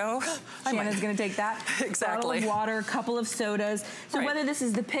this show. Shannon's going to take that. Exactly. Bottle of water, a couple of sodas. So whether this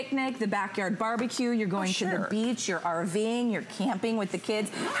is the picnic, the backyard barbecue, you're going to the beach, you're RVing, you're camping with the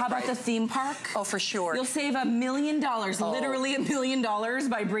kids. How about the theme park? Oh, for sure. You'll save $1 million, literally $1 million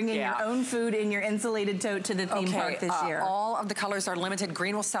by bringing your own food in your insulated tote to the theme park this year. All of the colors are limited.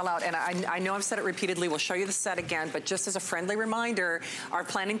 Green will sell out, and I know I've said it repeatedly. We'll show you the set again, but just as a friendly reminder, our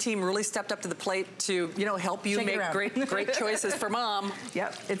planning team really stepped up to the plate to, you know, help you make great choices for Mom.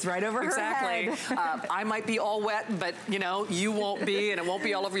 Yep, it's right over her head. I might be all wet, but you know, you won't be, and it won't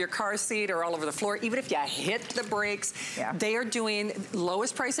be all over your car seat or all over the floor. Even if you hit the brakes, they are doing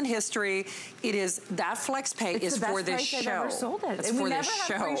lowest price in history. It is that flex pay is for this show. I've ever sold it. It's and for we this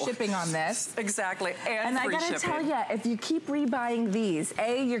never have free shipping on this. Exactly, and I gotta tell you, if you keep rebuying these,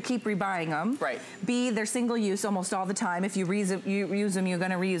 A, you keep rebuying them. Right. B, they're single use almost all the time. If you use them, you're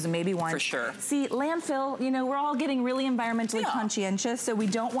gonna reuse them maybe once. For sure. See, landfill, you know, we're all getting really environmentally conscientious, so we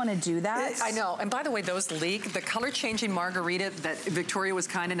don't want to do that. I know, and by the way, those leak, the color-changing margarita that Victoria was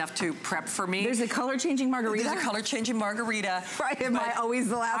kind enough to prep for me. There's a color-changing margarita? There's a color-changing margarita. Right, am I always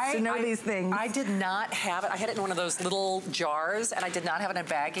the last to know these things? I did not have it. I had it in one of those little jars, and I did not have it in a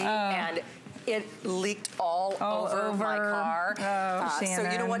baggie, and it leaked all over my car. So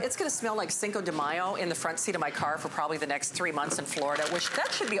you know what? It's going to smell like Cinco de Mayo in the front seat of my car for probably the next 3 months in Florida, which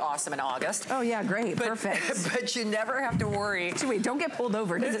that should be awesome in August. Oh yeah, great, perfect. But you never have to worry. So wait, don't get pulled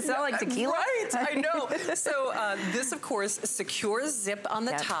over. Does it smell like tequila? Right, I know. So this, of course, secure zip on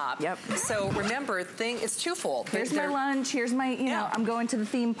the top. Yep. So remember, it's twofold. Here's my lunch. Here's my, you know, I'm going to the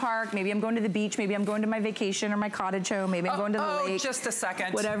theme park. Maybe I'm going to the beach. Maybe I'm going to my vacation or my cottage home. Maybe I'm going to the lake. Oh, just a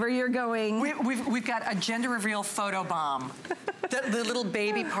second. Whatever you're going. We've got a gender reveal photo bomb. the little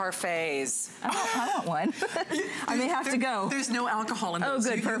baby parfaits. I want one. I may have to go. There's no alcohol in those.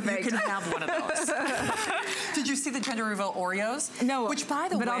 Oh, good, perfect. You can have one of those. Did you see the gender reveal Oreos? No. Which, by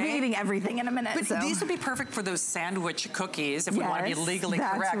the way, I'll be eating everything in a minute. But these would be perfect for those sandwich cookies if we want to be legally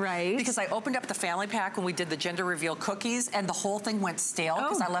correct. That's right. Because I opened up the family pack when we did the gender reveal cookies, and the whole thing went stale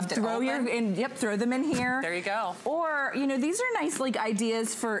because I left it open. Throw them in here. There you go. Or, you know, these are nice like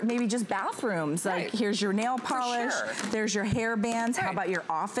ideas for maybe just bathrooms. Like here's your nail polish. There's your hair bands. How about your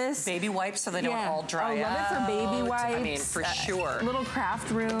office? Baby wipes so they don't all dry out. I love it for baby wipes. I mean, for sure. Little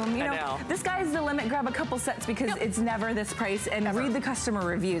craft room. You know, this guy's the limit. Grab a couple sets because it's never this price. And read the customer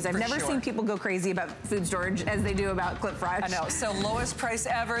reviews. I've never seen people go crazy about food storage as they do about Clip Fresh. I know. So lowest price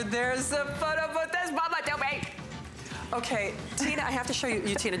ever. There's a photo of this, Mama. Don't wait. Okay, Tina, I have to show you,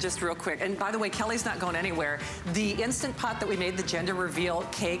 Tina, just real quick. And by the way, Kelly's not going anywhere. The Instant Pot that we made the gender reveal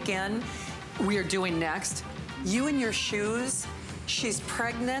cake in, we are doing next. You and your shoes. She's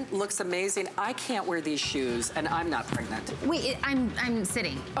pregnant, looks amazing. I can't wear these shoes, and I'm not pregnant. Wait, I'm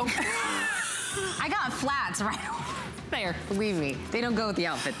sitting. Okay. I got flats right There, believe me. They don't go with the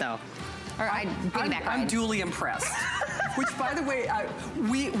outfit, though. All right, I'm duly impressed. Which, by the way,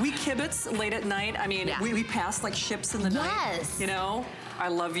 we kibitz late at night. I mean, we pass like ships in the night. Yes. You know? I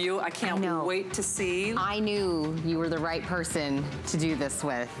love you. I can't wait to see. I knew you were the right person to do this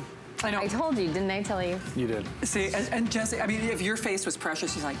with. I know. I told you, didn't I tell you? You did. See, and Jessie, I mean, if your face was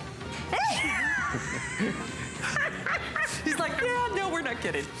precious, she's like, he's like, yeah, no, we're not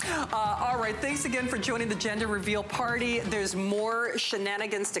kidding. All right, thanks again for joining the gender reveal party. There's more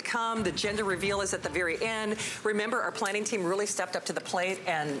shenanigans to come. The gender reveal is at the very end. Remember, our planning team really stepped up to the plate,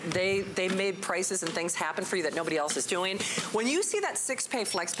 and they made prices and things happen for you that nobody else is doing. When you see that 6-pay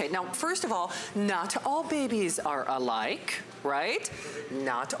flex pay, now, first of all, not all babies are alike, right?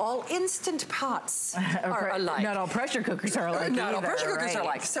 Not all Instant Pots are alike. Not all pressure cookers are alike. Not all pressure cookers are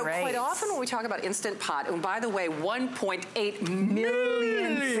alike. So quite often when we talk about Instant Pot, and by the way, 1.8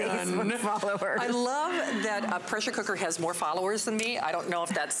 million Facebook followers. I love that a pressure cooker has more followers than me. I don't know if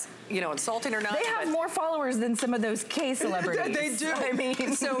that's, you know, insulting or not. They have more followers than some of those K celebrities. They do. I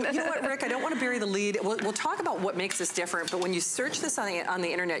mean, so you know what, Rick? I don't want to bury the lead. We'll talk about what makes this different. But when you search this on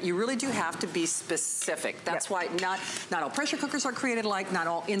the internet, you really do have to be specific. That's why not all pressure cookers are created alike. Not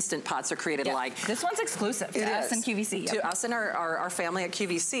all Instant Pots are created alike. This one's exclusive to us and QVC. To us and our family at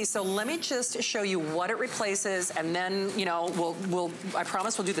QVC. So let me just show you what it replaces, and then you know I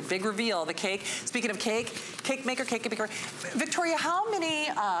promise we'll do the big reveal, the cake. Speaking of cake maker. Victoria, how many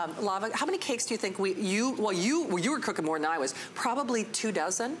how many cakes do you think you were cooking more than I was? Probably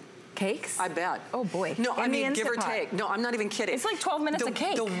 24 cakes? I bet. Oh boy. No, I mean, give or take. No, I'm not even kidding. It's like 12 minutes of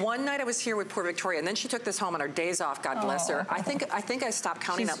cake. The one night I was here with poor Victoria, and then she took this home on her days off, God bless her. I think I stopped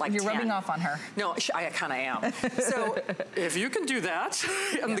counting at like 10. You're rubbing off on her. No, I kind of am. So if you can do that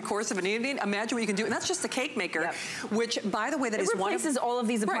in the course of an evening, imagine what you can do. And that's just the cake maker, which, by the way, that is one of... It replaces all of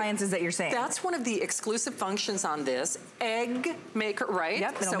these appliances that you're saying. That's one of the exclusive functions on this. Egg maker, right?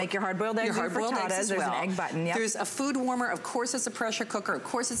 Yep, it'll make your hard-boiled eggs or frittatas. There's an egg button, yep. There's a food warmer. Of course, it's a pressure cooker. Of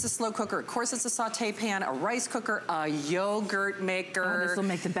course, it's a slow cooker. Of course, it's a saute pan, a rice cooker, a yogurt maker. Oh, this will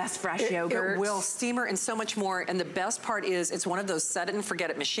make the best fresh yogurt. It will, steamer, and so much more. And the best part is it's one of those set it and forget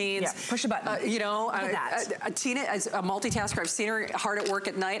it machines. Yeah, push a button. You know, Tina is a multitasker. I've seen her hard at work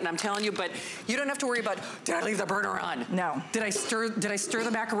at night, and I'm telling you, but you don't have to worry about, did I leave the burner on? No. Did I stir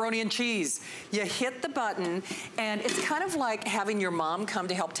the macaroni and cheese? You hit the button, and it's kind of like having your mom come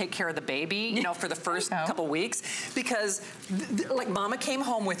to help take care of the baby, you know, for the first couple weeks, because like mama came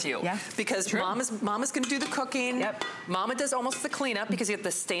home with you. Yeah. Because mama's gonna do the cooking. Yep. Mama does almost the cleanup because you have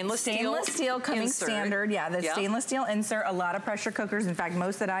the stainless steel coming insert. standard. Yeah, the stainless steel insert. A lot of pressure cookers, in fact,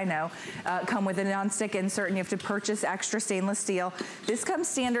 most that I know, come with a nonstick insert, and you have to purchase extra stainless steel. This comes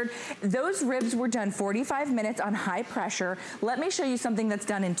standard. Those ribs were done 45 minutes on high pressure. Let me show you something that's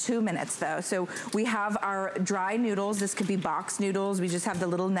done in 2 minutes, though. So we have our dry noodles. This could be box noodles. We just have the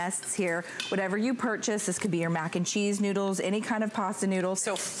little nests here. Whatever you purchase, this could be your mac and cheese noodles, any kind of pasta noodles.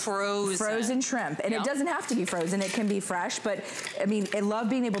 So frozen shrimp. And it doesn't have to be frozen. It can be fresh, but I mean, I love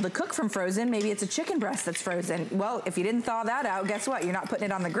being able to cook from frozen. Maybe it's a chicken breast that's frozen. Well, if you didn't thaw that out, guess what? You're not putting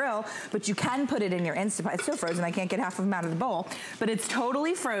it on the grill, but you can put it in your Instant Pot. It's still frozen. I can't get half of them out of the bowl, but it's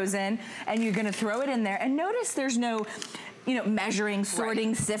totally frozen, and you're gonna throw it in there. And notice there's no, you know, measuring,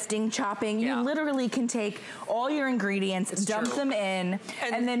 sorting, sifting, chopping. You literally can take all your ingredients, dump them in,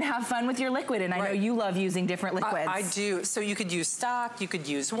 and then have fun with your liquid. And I know you love using different liquids. I do. So you could use stock, you could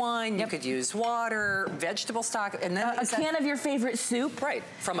use wine, you could use water, vegetable stock, and then a can of your favorite soup. Right,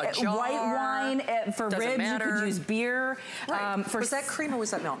 from a jar. White wine. For ribs, you could use beer. Was that cream or was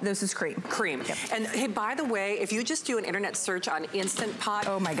that milk? This is cream. Cream. Yep. And hey, by the way, if you just do an internet search on Instant Pot,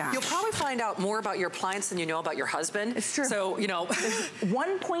 oh my gosh, you'll probably find out more about your appliance than you know about your husband. It's true. So, you know.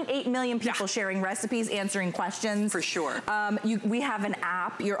 1.8 million people sharing recipes, answering questions. For sure. We have an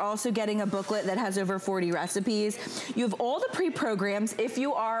app. You're also getting a booklet that has over 40 recipes. You have all the pre-programs. If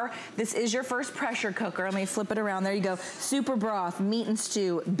you are, this is your first pressure cooker. Let me flip it around. There you go. Super broth, meat and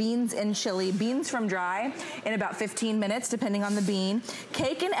stew, beans and chili. Beans from dry in about 15 minutes, depending on the bean.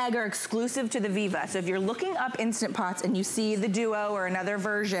 Cake and egg are exclusive to the Viva. So if you're looking up Instant Pots and you see the Duo or another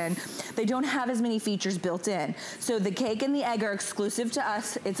version, they don't have as many features built in. So the cake and the egg are exclusive to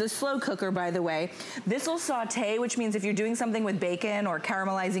us. It's a slow cooker, by the way. This will saute, which means if you're doing something with bacon or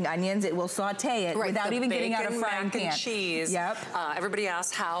caramelizing onions, it will saute it without even getting out of frying pan. Mac and cheese. Yep. Everybody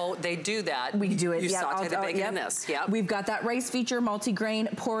asks how they do that. We do it. You saute the bacon in this. Yep. We've got that rice feature, multi-grain,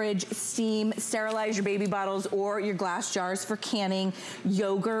 porridge, steam, sterilize your baby bottles or your glass jars for canning,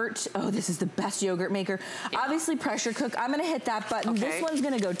 yogurt. Oh, this is the best yogurt maker. Obviously, pressure cook. I'm gonna hit that button. This one's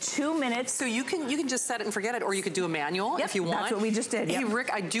gonna go 2 minutes. So you can just set it and forget it, or you could do a manual. oatmeal if you want. That's what we just did. Hey,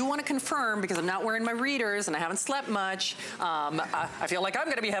 Rick, I do want to confirm, because I'm not wearing my readers and I haven't slept much. I feel like I'm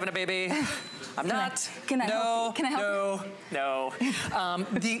going to be having a baby. I'm not. Can I help you? Can I help you? No.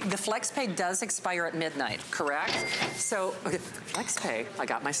 The FlexPay does expire at midnight, correct? So, okay, FlexPay, I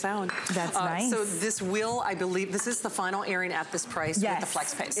got my sound. That's nice. So this will, I believe, this is the final airing at this price with the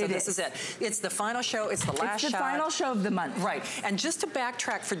FlexPay. So this is it. It's the final show. It's the last shot. It's the final show of the month. Right. And just to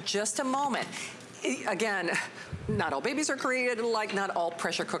backtrack for just a moment, again, not all babies are created alike, not all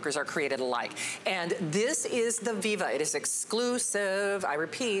pressure cookers are created alike. And this is the Viva. It is exclusive, I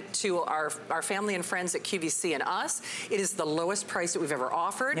repeat, to our family and friends at QVC and us. It is the lowest price that we've ever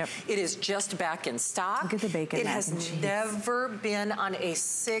offered. It is just back in stock. Look at the bacon. It has never been on a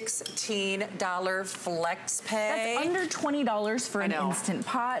 $16 FlexPay. That's under $20 for an Instant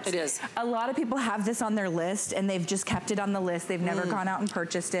Pot. It is. A lot of people have this on their list and they've just kept it on the list. They've never gone out and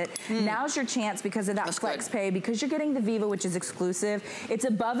purchased it. Now's your chance because of that FlexPay, because you're getting the Viva, which is exclusive. It's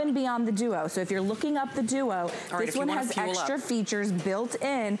above and beyond the Duo. So if you're looking up the Duo, this one has extra features built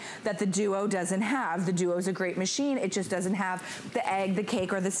in that the Duo doesn't have. The Duo is a great machine. It just doesn't have the egg, the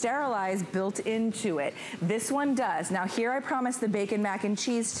cake, or the sterilize built into it. This one does. Now here I promise the bacon mac and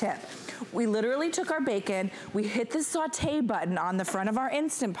cheese tip. We literally took our bacon, we hit the saute button on the front of our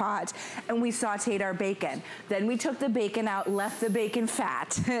Instant Pot, and we sauteed our bacon. Then we took the bacon out, left the bacon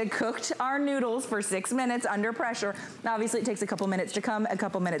fat, cooked our noodles for 6 minutes under pressure. Now obviously it takes a couple minutes to come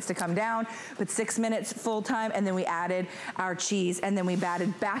down, but 6 minutes full time, and then we added our cheese, and then we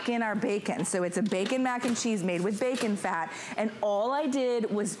batted back in our bacon. So it's a bacon mac and cheese made with bacon fat, and all I did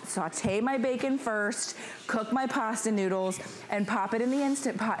was saute my bacon first, cook my pasta noodles, and pop it in the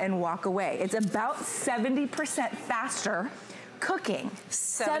Instant Pot and walk away. It's about 70% faster cooking.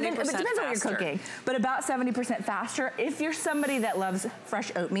 70% it depends on what you're cooking, but about 70% faster. If you're somebody that loves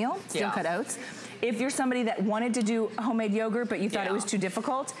fresh oatmeal, steel cut oats, if you're somebody that wanted to do homemade yogurt but you thought it was too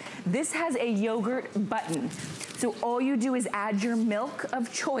difficult, this has a yogurt button. So all you do is add your milk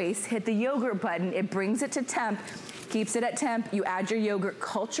of choice, hit the yogurt button, it brings it to temp, keeps it at temp, you add your yogurt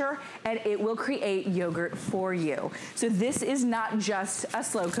culture, and it will create yogurt for you. So this is not just a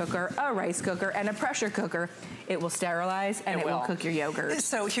slow cooker, a rice cooker, and a pressure cooker. It will sterilize and it will cook your yogurt.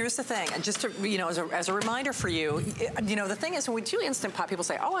 So here's the thing, just to, you know, as a reminder for you, you know, the thing is when we do Instant Pot, people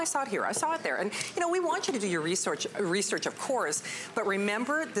say, oh, I saw it here, I saw it there. And, you know, we want you to do your research of course, but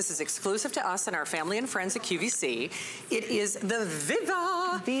remember, this is exclusive to us and our family and friends at QVC. It is the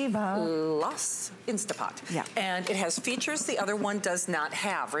Viva Los Instant Pot. Yeah. And it has features the other one does not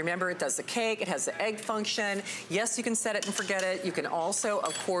have. Remember, it does the cake, it has the egg function. Yes, you can set it and forget it. You can also,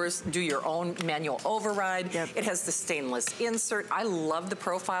 of course, do your own manual override. It has the stainless insert. I love the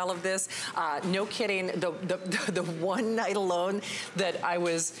profile of this. No kidding, the one night alone that I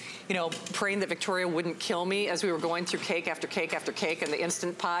was, you know, praying that Victoria wouldn't kill me as we were going through cake after cake after cake in the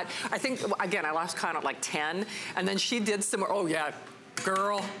Instant Pot. I think, again, I lost count at like 10, and then she did some more, oh yeah,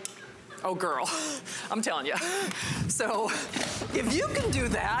 girl. Oh, girl, I'm telling you. So if you can do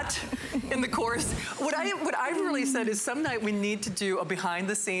that in the course, what I really said is some night we need to do a behind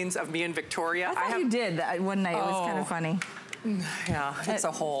the scenes of me and Victoria. I thought you did that one night. It was kind of funny. Yeah, it's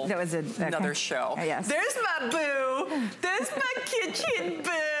a whole another show. Yes. There's my boo. There's my kitchen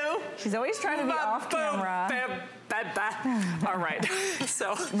boo. She's always trying to be off camera. All right,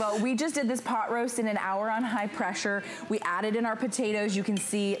 so. Well, we just did this pot roast in an hour on high pressure. We added in our potatoes. You can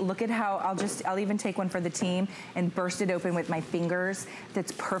see, look at how, I'll even take one for the team and burst it open with my fingers.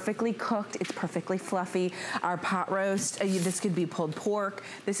 That's perfectly cooked. It's perfectly fluffy. Our pot roast, this could be pulled pork.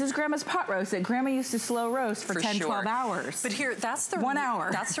 This is Grandma's pot roast that Grandma used to slow roast for 10, 12 hours. But here, that's the 1 hour.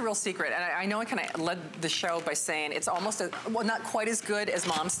 That's the real secret. And I know I kind of led the show by saying it's almost, well, not quite as good as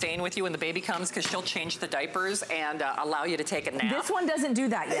Mom staying with you when the baby comes, because she'll change the diapers and allow you to take a nap. This one doesn't do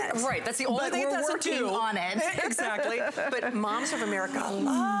that yet. Right, that's the only thing it doesn't do. We're working on it. Exactly. But Moms of America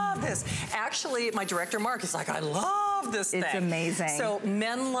love this. Actually, my director, Mark, is like, I love this thing. It's amazing. So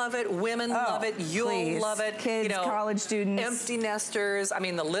men love it, women love it, you'll love it. Kids, you know, college students. Empty nesters. I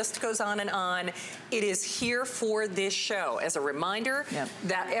mean, the list goes on and on. It is here for this show as a reminder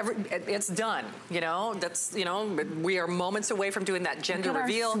that it's done. You know, that's, you know, we are moments away from doing that gender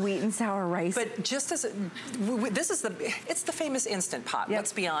reveal. Our sweet and sour rice. But just as it's the famous Instant Pot.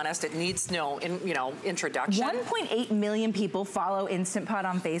 Let's be honest, it needs no introduction. 1.8 million people follow Instant Pot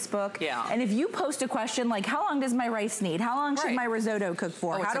on Facebook. Facebook. Yeah. And if you post a question like, how long does my rice need? How long should my risotto cook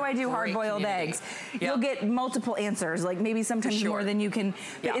for? Oh, how do I do hard-boiled eggs? Yep. You'll get multiple answers, like maybe sometimes more than you can.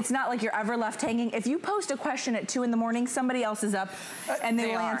 Yeah. It's not like you're ever left hanging. If you post a question at 2 in the morning, somebody else is up and they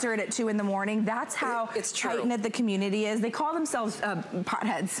will answer it at 2 in the morning. That's how tight-knit the community is. They call themselves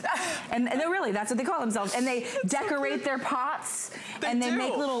potheads. and they're really, that's what they call themselves. And they decorate their pots and they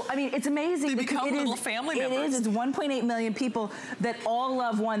make little, I mean, it's amazing. They become little family members. It's 1.8 million people that all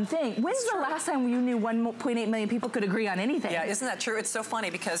love one thing. When's the last time you knew 1.8 million people could agree on anything? Yeah, isn't that true? It's so funny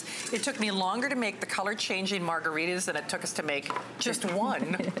because it took me longer to make the color-changing margaritas than it took us to make just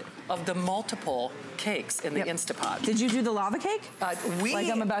one of the multiple cakes in the Instapot. Did you do the lava cake? Like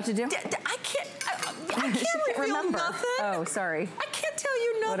I'm about to do? I can't remember nothing. Oh, sorry. I can't tell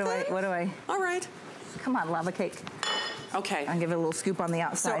you nothing. What do I? All right. Come on, lava cake. Okay. I'll give it a little scoop on the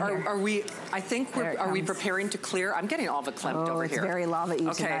outside. So here. are we, I think, are we preparing to clear? I'm getting all verklempt over here. Oh, it's very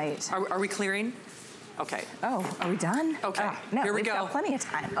lava-y tonight. Are we clearing? Okay. Oh, are we done? Okay. No, here we we've go. got plenty of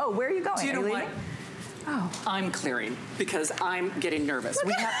time. Oh, where are you going? Do you know what? Oh. I'm clearing because I'm getting nervous.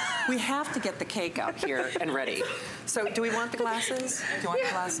 We have to get the cake out here and ready. So do we want the glasses? Do you want the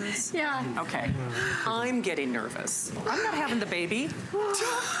glasses? Yeah. Okay. I'm getting nervous. I'm not having the baby.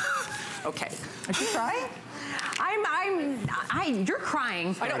 Okay. Is she crying? You're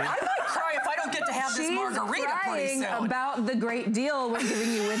crying. I might cry if I don't get to have this margarita pretty soon. About the great deal we're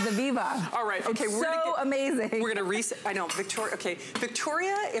giving you with the Viva. All right, okay, we're so amazing. We're gonna reset. I know, Victoria. Okay,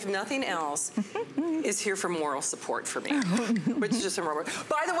 Victoria, if nothing else, is here for moral support for me, which is just a moment.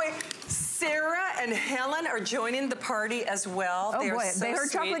 By the way, Sarah and Helen are joining the party as well. Oh boy, they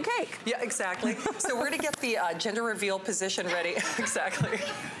heard chocolate cake. Yeah, exactly. So we're gonna get the gender reveal position ready. Exactly.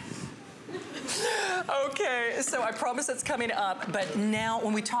 Okay, so I promise it's coming up, but now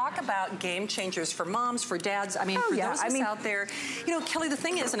when we talk about game changers for moms, for dads, I mean, for those of us out there, you know, Kelly, the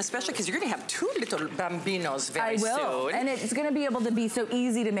thing is, and especially because you're going to have 2 little bambinos very soon. I will, and it's going to be able to be so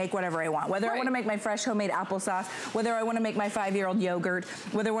easy to make whatever I want. Whether I want to make my fresh homemade applesauce, whether I want to make my 5-year-old yogurt,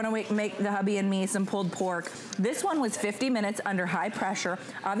 whether I want to make the hubby and me some pulled pork. This one was 50 minutes under high pressure.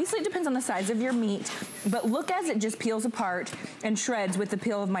 Obviously, it depends on the size of your meat, but look as it just peels apart and shreds with the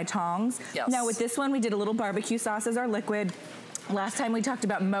peel of my tongs. Yes. Now, with this one, we did a little barbecue sauce as our liquid. Last time we talked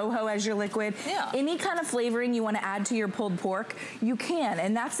about mojo as your liquid. Yeah. Any kind of flavoring you want to add to your pulled pork, you can.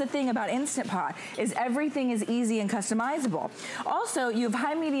 And that's the thing about Instant Pot, is everything is easy and customizable. Also, you have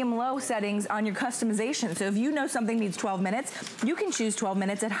high, medium, low settings on your customization. So if you know something needs 12 minutes, you can choose 12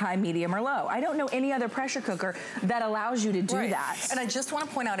 minutes at high, medium, or low. I don't know any other pressure cooker that allows you to do that. And I just want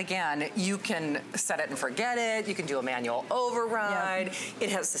to point out again, you can set it and forget it. You can do a manual override. Yep. It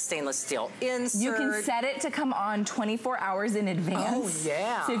has the stainless steel insert. You can set it to come on 24 hours in advance. Oh,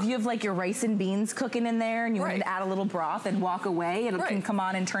 yeah. So if you have like your rice and beans cooking in there and you want to add a little broth and walk away, it can come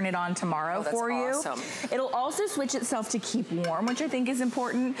on and turn it on tomorrow for you. Awesome. It'll also switch itself to keep warm, which I think is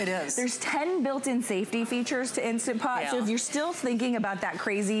important. It is. There's 10 built-in safety features to Instant Pot. So if you're still thinking about that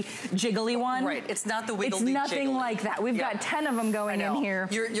crazy jiggly one. Right, it's not the wiggly It's nothing jiggly. like that. We've got 10 of them going in here.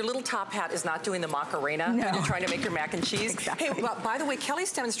 Your little top hat is not doing the Macarena when you're trying to make your mac and cheese. Exactly. Hey, well, by the way,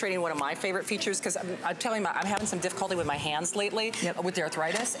 Kelly's demonstrating one of my favorite features because I'm telling you, I'm having some difficulty with my hands lately with the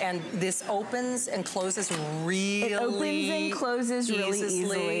arthritis, and this opens and closes really It opens and closes really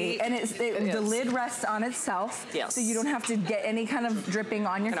easily. And the lid rests on itself. Yes. So you don't have to get any kind of dripping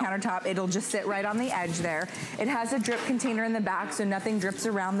on your countertop. It'll just sit right on the edge there. It has a drip container in the back so nothing drips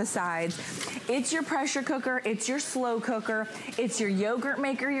around the sides. It's your pressure cooker, it's your slow cooker, it's your yogurt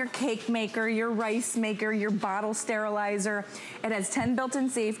maker, your cake maker, your rice maker, your bottle sterilizer. It has 10 built-in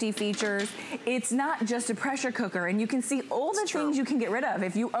safety features. It's not just a pressure cooker, and you can see all the things you can get rid of.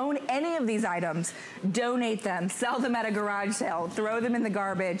 If you own any of these items, donate them, sell them at a garage sale, throw them in the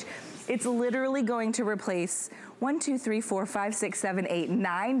garbage. It's literally going to replace 1, 2, 3, 4, 5, 6, 7, 8,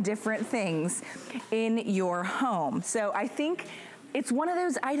 9 different things in your home. So I think it's one of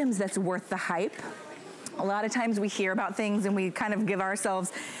those items that's worth the hype. A lot of times we hear about things and we kind of give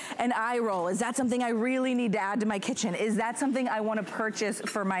ourselves an eye roll. Is that something I really need to add to my kitchen? Is that something I want to purchase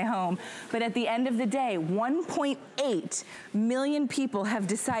for my home? But at the end of the day, 1.8 million people have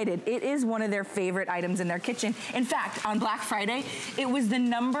decided it is one of their favorite items in their kitchen. In fact, on Black Friday, it was the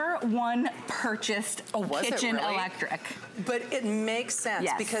 #1 purchased kitchen electric. But it makes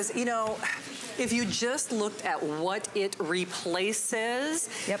sense because, you know, if you just looked at what it replaces,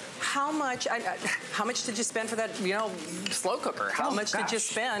 how much did you spend for that, you know, slow cooker? How much did you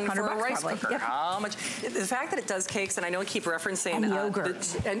spend for a rice cooker? How much? The fact that it does cakes, and I know I keep referencing and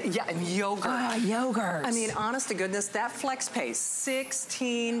yogurt. And yogurt. Yogurt. I mean, honest to goodness, that flex pays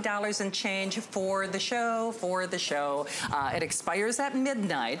 $16 and change for the show, it expires at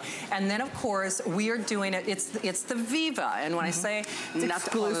midnight. And then, of course, we are doing it, it's the Viva. And when I say it's not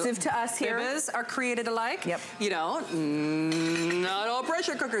exclusive to us here. Vivas are created alike. You know, not all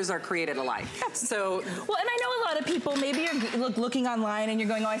pressure cookers are created alike. So, well, and I know a lot of people, maybe you're looking online and you're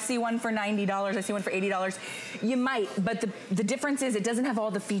going, oh, I see one for $90, I see one for $80. You might, but the difference is it doesn't have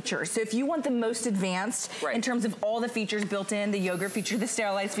all the features. So if you want the most advanced in terms of all the features built in, the yogurt feature, the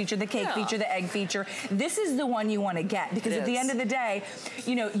sterilized feature, the cake feature, the egg feature, this is the one you want to get, because at the end of the day,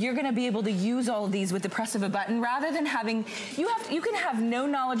 you know, you're going to be able to use all of these with the press of a button, rather than having, you can have no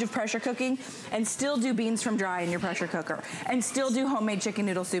knowledge of pressure cooking and still do beans from dry in your pressure cooker, and still do homemade chicken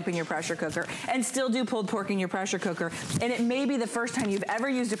noodle soup in your pressure cooker, and still do pulled pork in your pressure cooker. And it may be the first time you've ever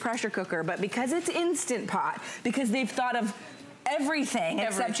used a pressure cooker, but because it's Instant Pot, because they've thought of everything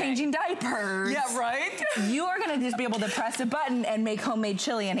except changing diapers. Yeah, right? You are going to just be able to press a button and make homemade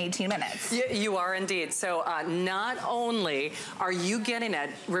chili in 18 minutes. You are indeed. So not only are you getting it,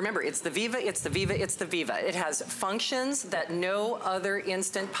 remember, it's the Viva, it's the Viva, it's the Viva. It has functions that no other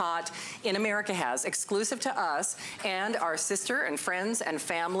Instant Pot in America has, exclusive to us and our sister and friends and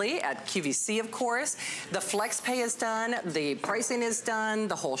family at QVC, of course. The FlexPay is done, the pricing is done,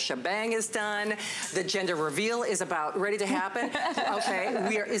 the whole shebang is done, the gender reveal is about ready to happen. Okay,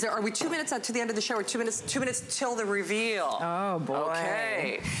 are we 2 minutes to the end of the show, or 2 minutes till the reveal? Oh boy.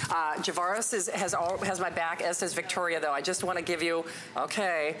 Okay. Javaris has my back, as does Victoria, though. I just want to give you,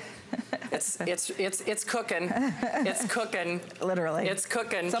 okay. It's cooking. It's cooking. Literally. It's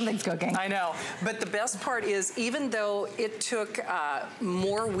cooking. Something's cooking. I know. But the best part is, even though it took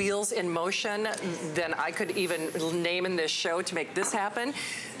more wheels in motion than I could even name in this show to make this happen,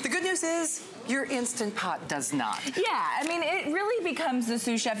 the good news is your Instant Pot does not. Yeah, I mean, it really becomes the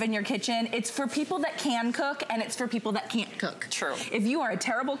sous chef in your kitchen. It's for people that can cook, and it's for people that can't cook. True. If you are a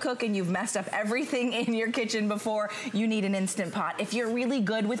terrible cook and you've messed up everything in your kitchen before, you need an Instant Pot. If you're really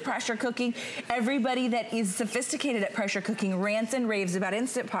good with pressure cooking, everybody that is sophisticated at pressure cooking rants and raves about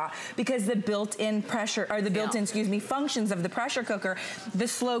Instant Pot, because the built-in pressure, or the built-in, functions of the pressure cooker, the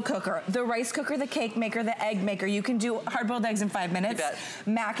slow cooker, the rice cooker, the cake maker, the egg maker. You can do hard-boiled eggs in 5 minutes,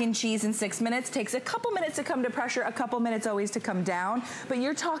 mac and cheese in 6 minutes. Takes a couple minutes to come to pressure, a couple minutes always to come down. But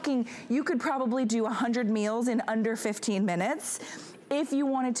you're talking, you could probably do 100 meals in under 15 minutes. If you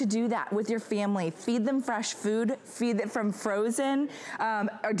wanted to do that with your family, feed them fresh food, feed it from frozen.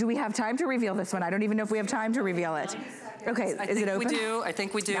 Or do we have time to reveal this one? I don't even know if we have time to reveal it. Okay, is it open? I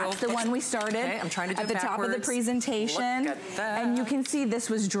think we do. That's the one we started. Okay, I'm trying to do at the top of the presentation. Look at that. And you can see this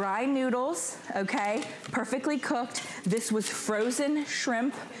was dry noodles, okay, perfectly cooked. This was frozen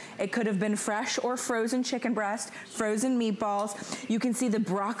shrimp. It could have been fresh or frozen chicken breast, frozen meatballs. You can see the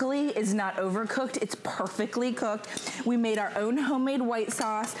broccoli is not overcooked. It's perfectly cooked. We made our own homemade white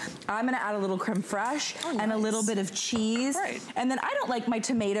sauce. I'm gonna add a little creme fraiche and a little bit of cheese. And then I don't like my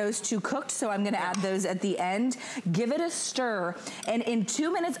tomatoes too cooked, so I'm gonna add those at the end. Give it a stir, and in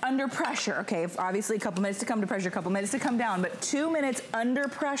 2 minutes under pressure, okay, obviously a couple minutes to come to pressure, a couple minutes to come down, but 2 minutes under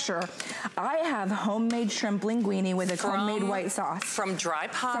pressure, I have homemade shrimp linguine with a homemade white sauce. From dry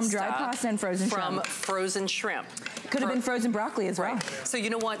pasta. From dry pasta and frozen shrimp. From frozen shrimp. Could have been frozen broccoli as well. So you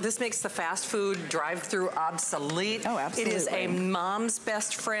know what? This makes the fast food drive-through obsolete. Oh, absolutely. It is a mom's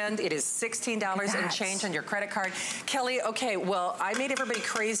best friend. It is $16 and change on your credit card. Kelly, okay, well, I made everybody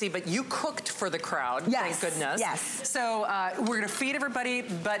crazy, but you cooked for the crowd, thank goodness. Yes. So we're gonna feed everybody,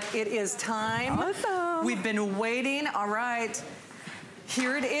 but it is time. Awesome. We've been waiting. All right,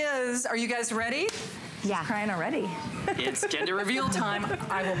 here it is. Are you guys ready? Yeah. Crying already. It's gender reveal time.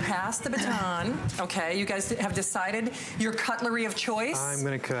 I will pass the baton. Okay, you guys have decided your cutlery of choice. I'm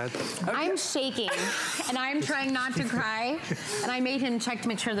gonna cut. Okay. I'm shaking, and I'm trying not to cry. And I made him check to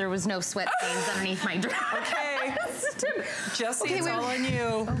make sure there was no sweat stains underneath my dress. Okay. Jesse, it's all on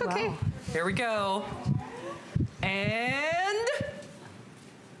you. Oh, okay. Wow. Here we go. And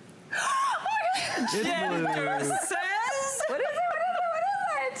gender says. What is it?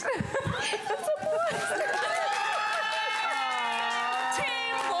 It's a plus.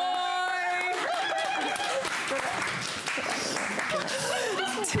 Team boy.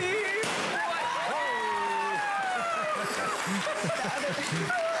 Team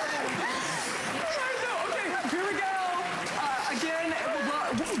Okay, here we go. Again,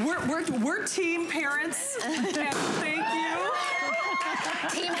 we're team parents. And thank you.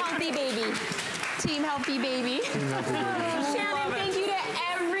 Team Healthy Baby. Team Healthy Baby. Shannon, thank you to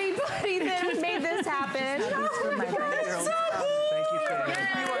everybody that made this happen. Thank you, Shannon. You are so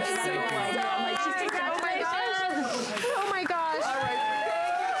Oh my gosh. All right.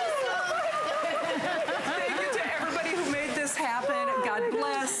 Thank you to everybody who made this happen. God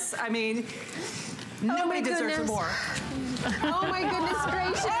bless. I mean, nobody deserves more. Oh my goodness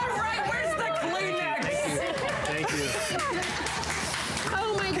gracious. All right, where's the Kleenex? Thank you.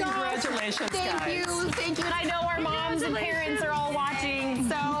 Oh my gosh. Congratulations, Thank guys. you. Thank you. And I know our moms and parents are all watching,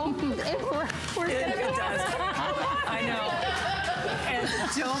 so we're It does. I know. And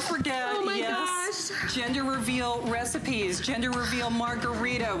don't forget, gender reveal recipes, gender reveal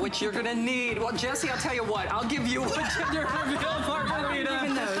margarita, which you're gonna need. Well, Jesse, I'll tell you what, I'll give you a gender reveal margarita.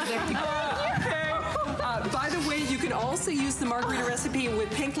 Even those. By the way, you can also use the margarita recipe with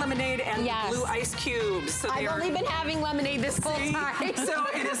pink lemonade and blue ice cubes. So I've only been having lemonade this whole time. So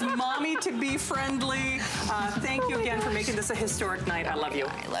it is mommy to be friendly. Thank you again for making this a historic night. I love you.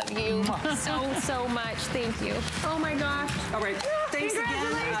 I love you so much. Thank you. Oh my gosh. All right. Thanks again.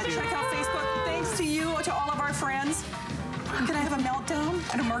 Check out Facebook. Thanks to you, to all of our friends. Can I have a meltdown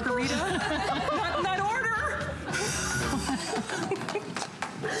and a margarita? not order.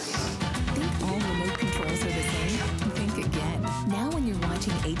 Think all remote controls are the same? Think again. Now when you're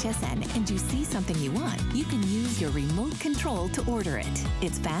watching HSN and you see something you want, you can use your remote control to order it.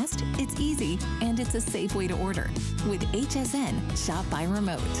 It's fast, it's easy, and it's a safe way to order. With HSN, shop by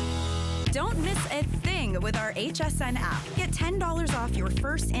remote. Don't miss a thing with our HSN app. Get $10 off your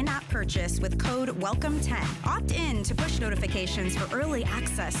first in-app purchase with code WELCOME10. Opt in to push notifications for early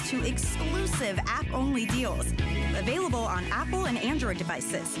access to exclusive app-only deals. Available on Apple and Android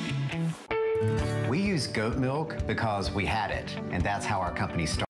devices. We use goat milk because we had it, and that's how our company started.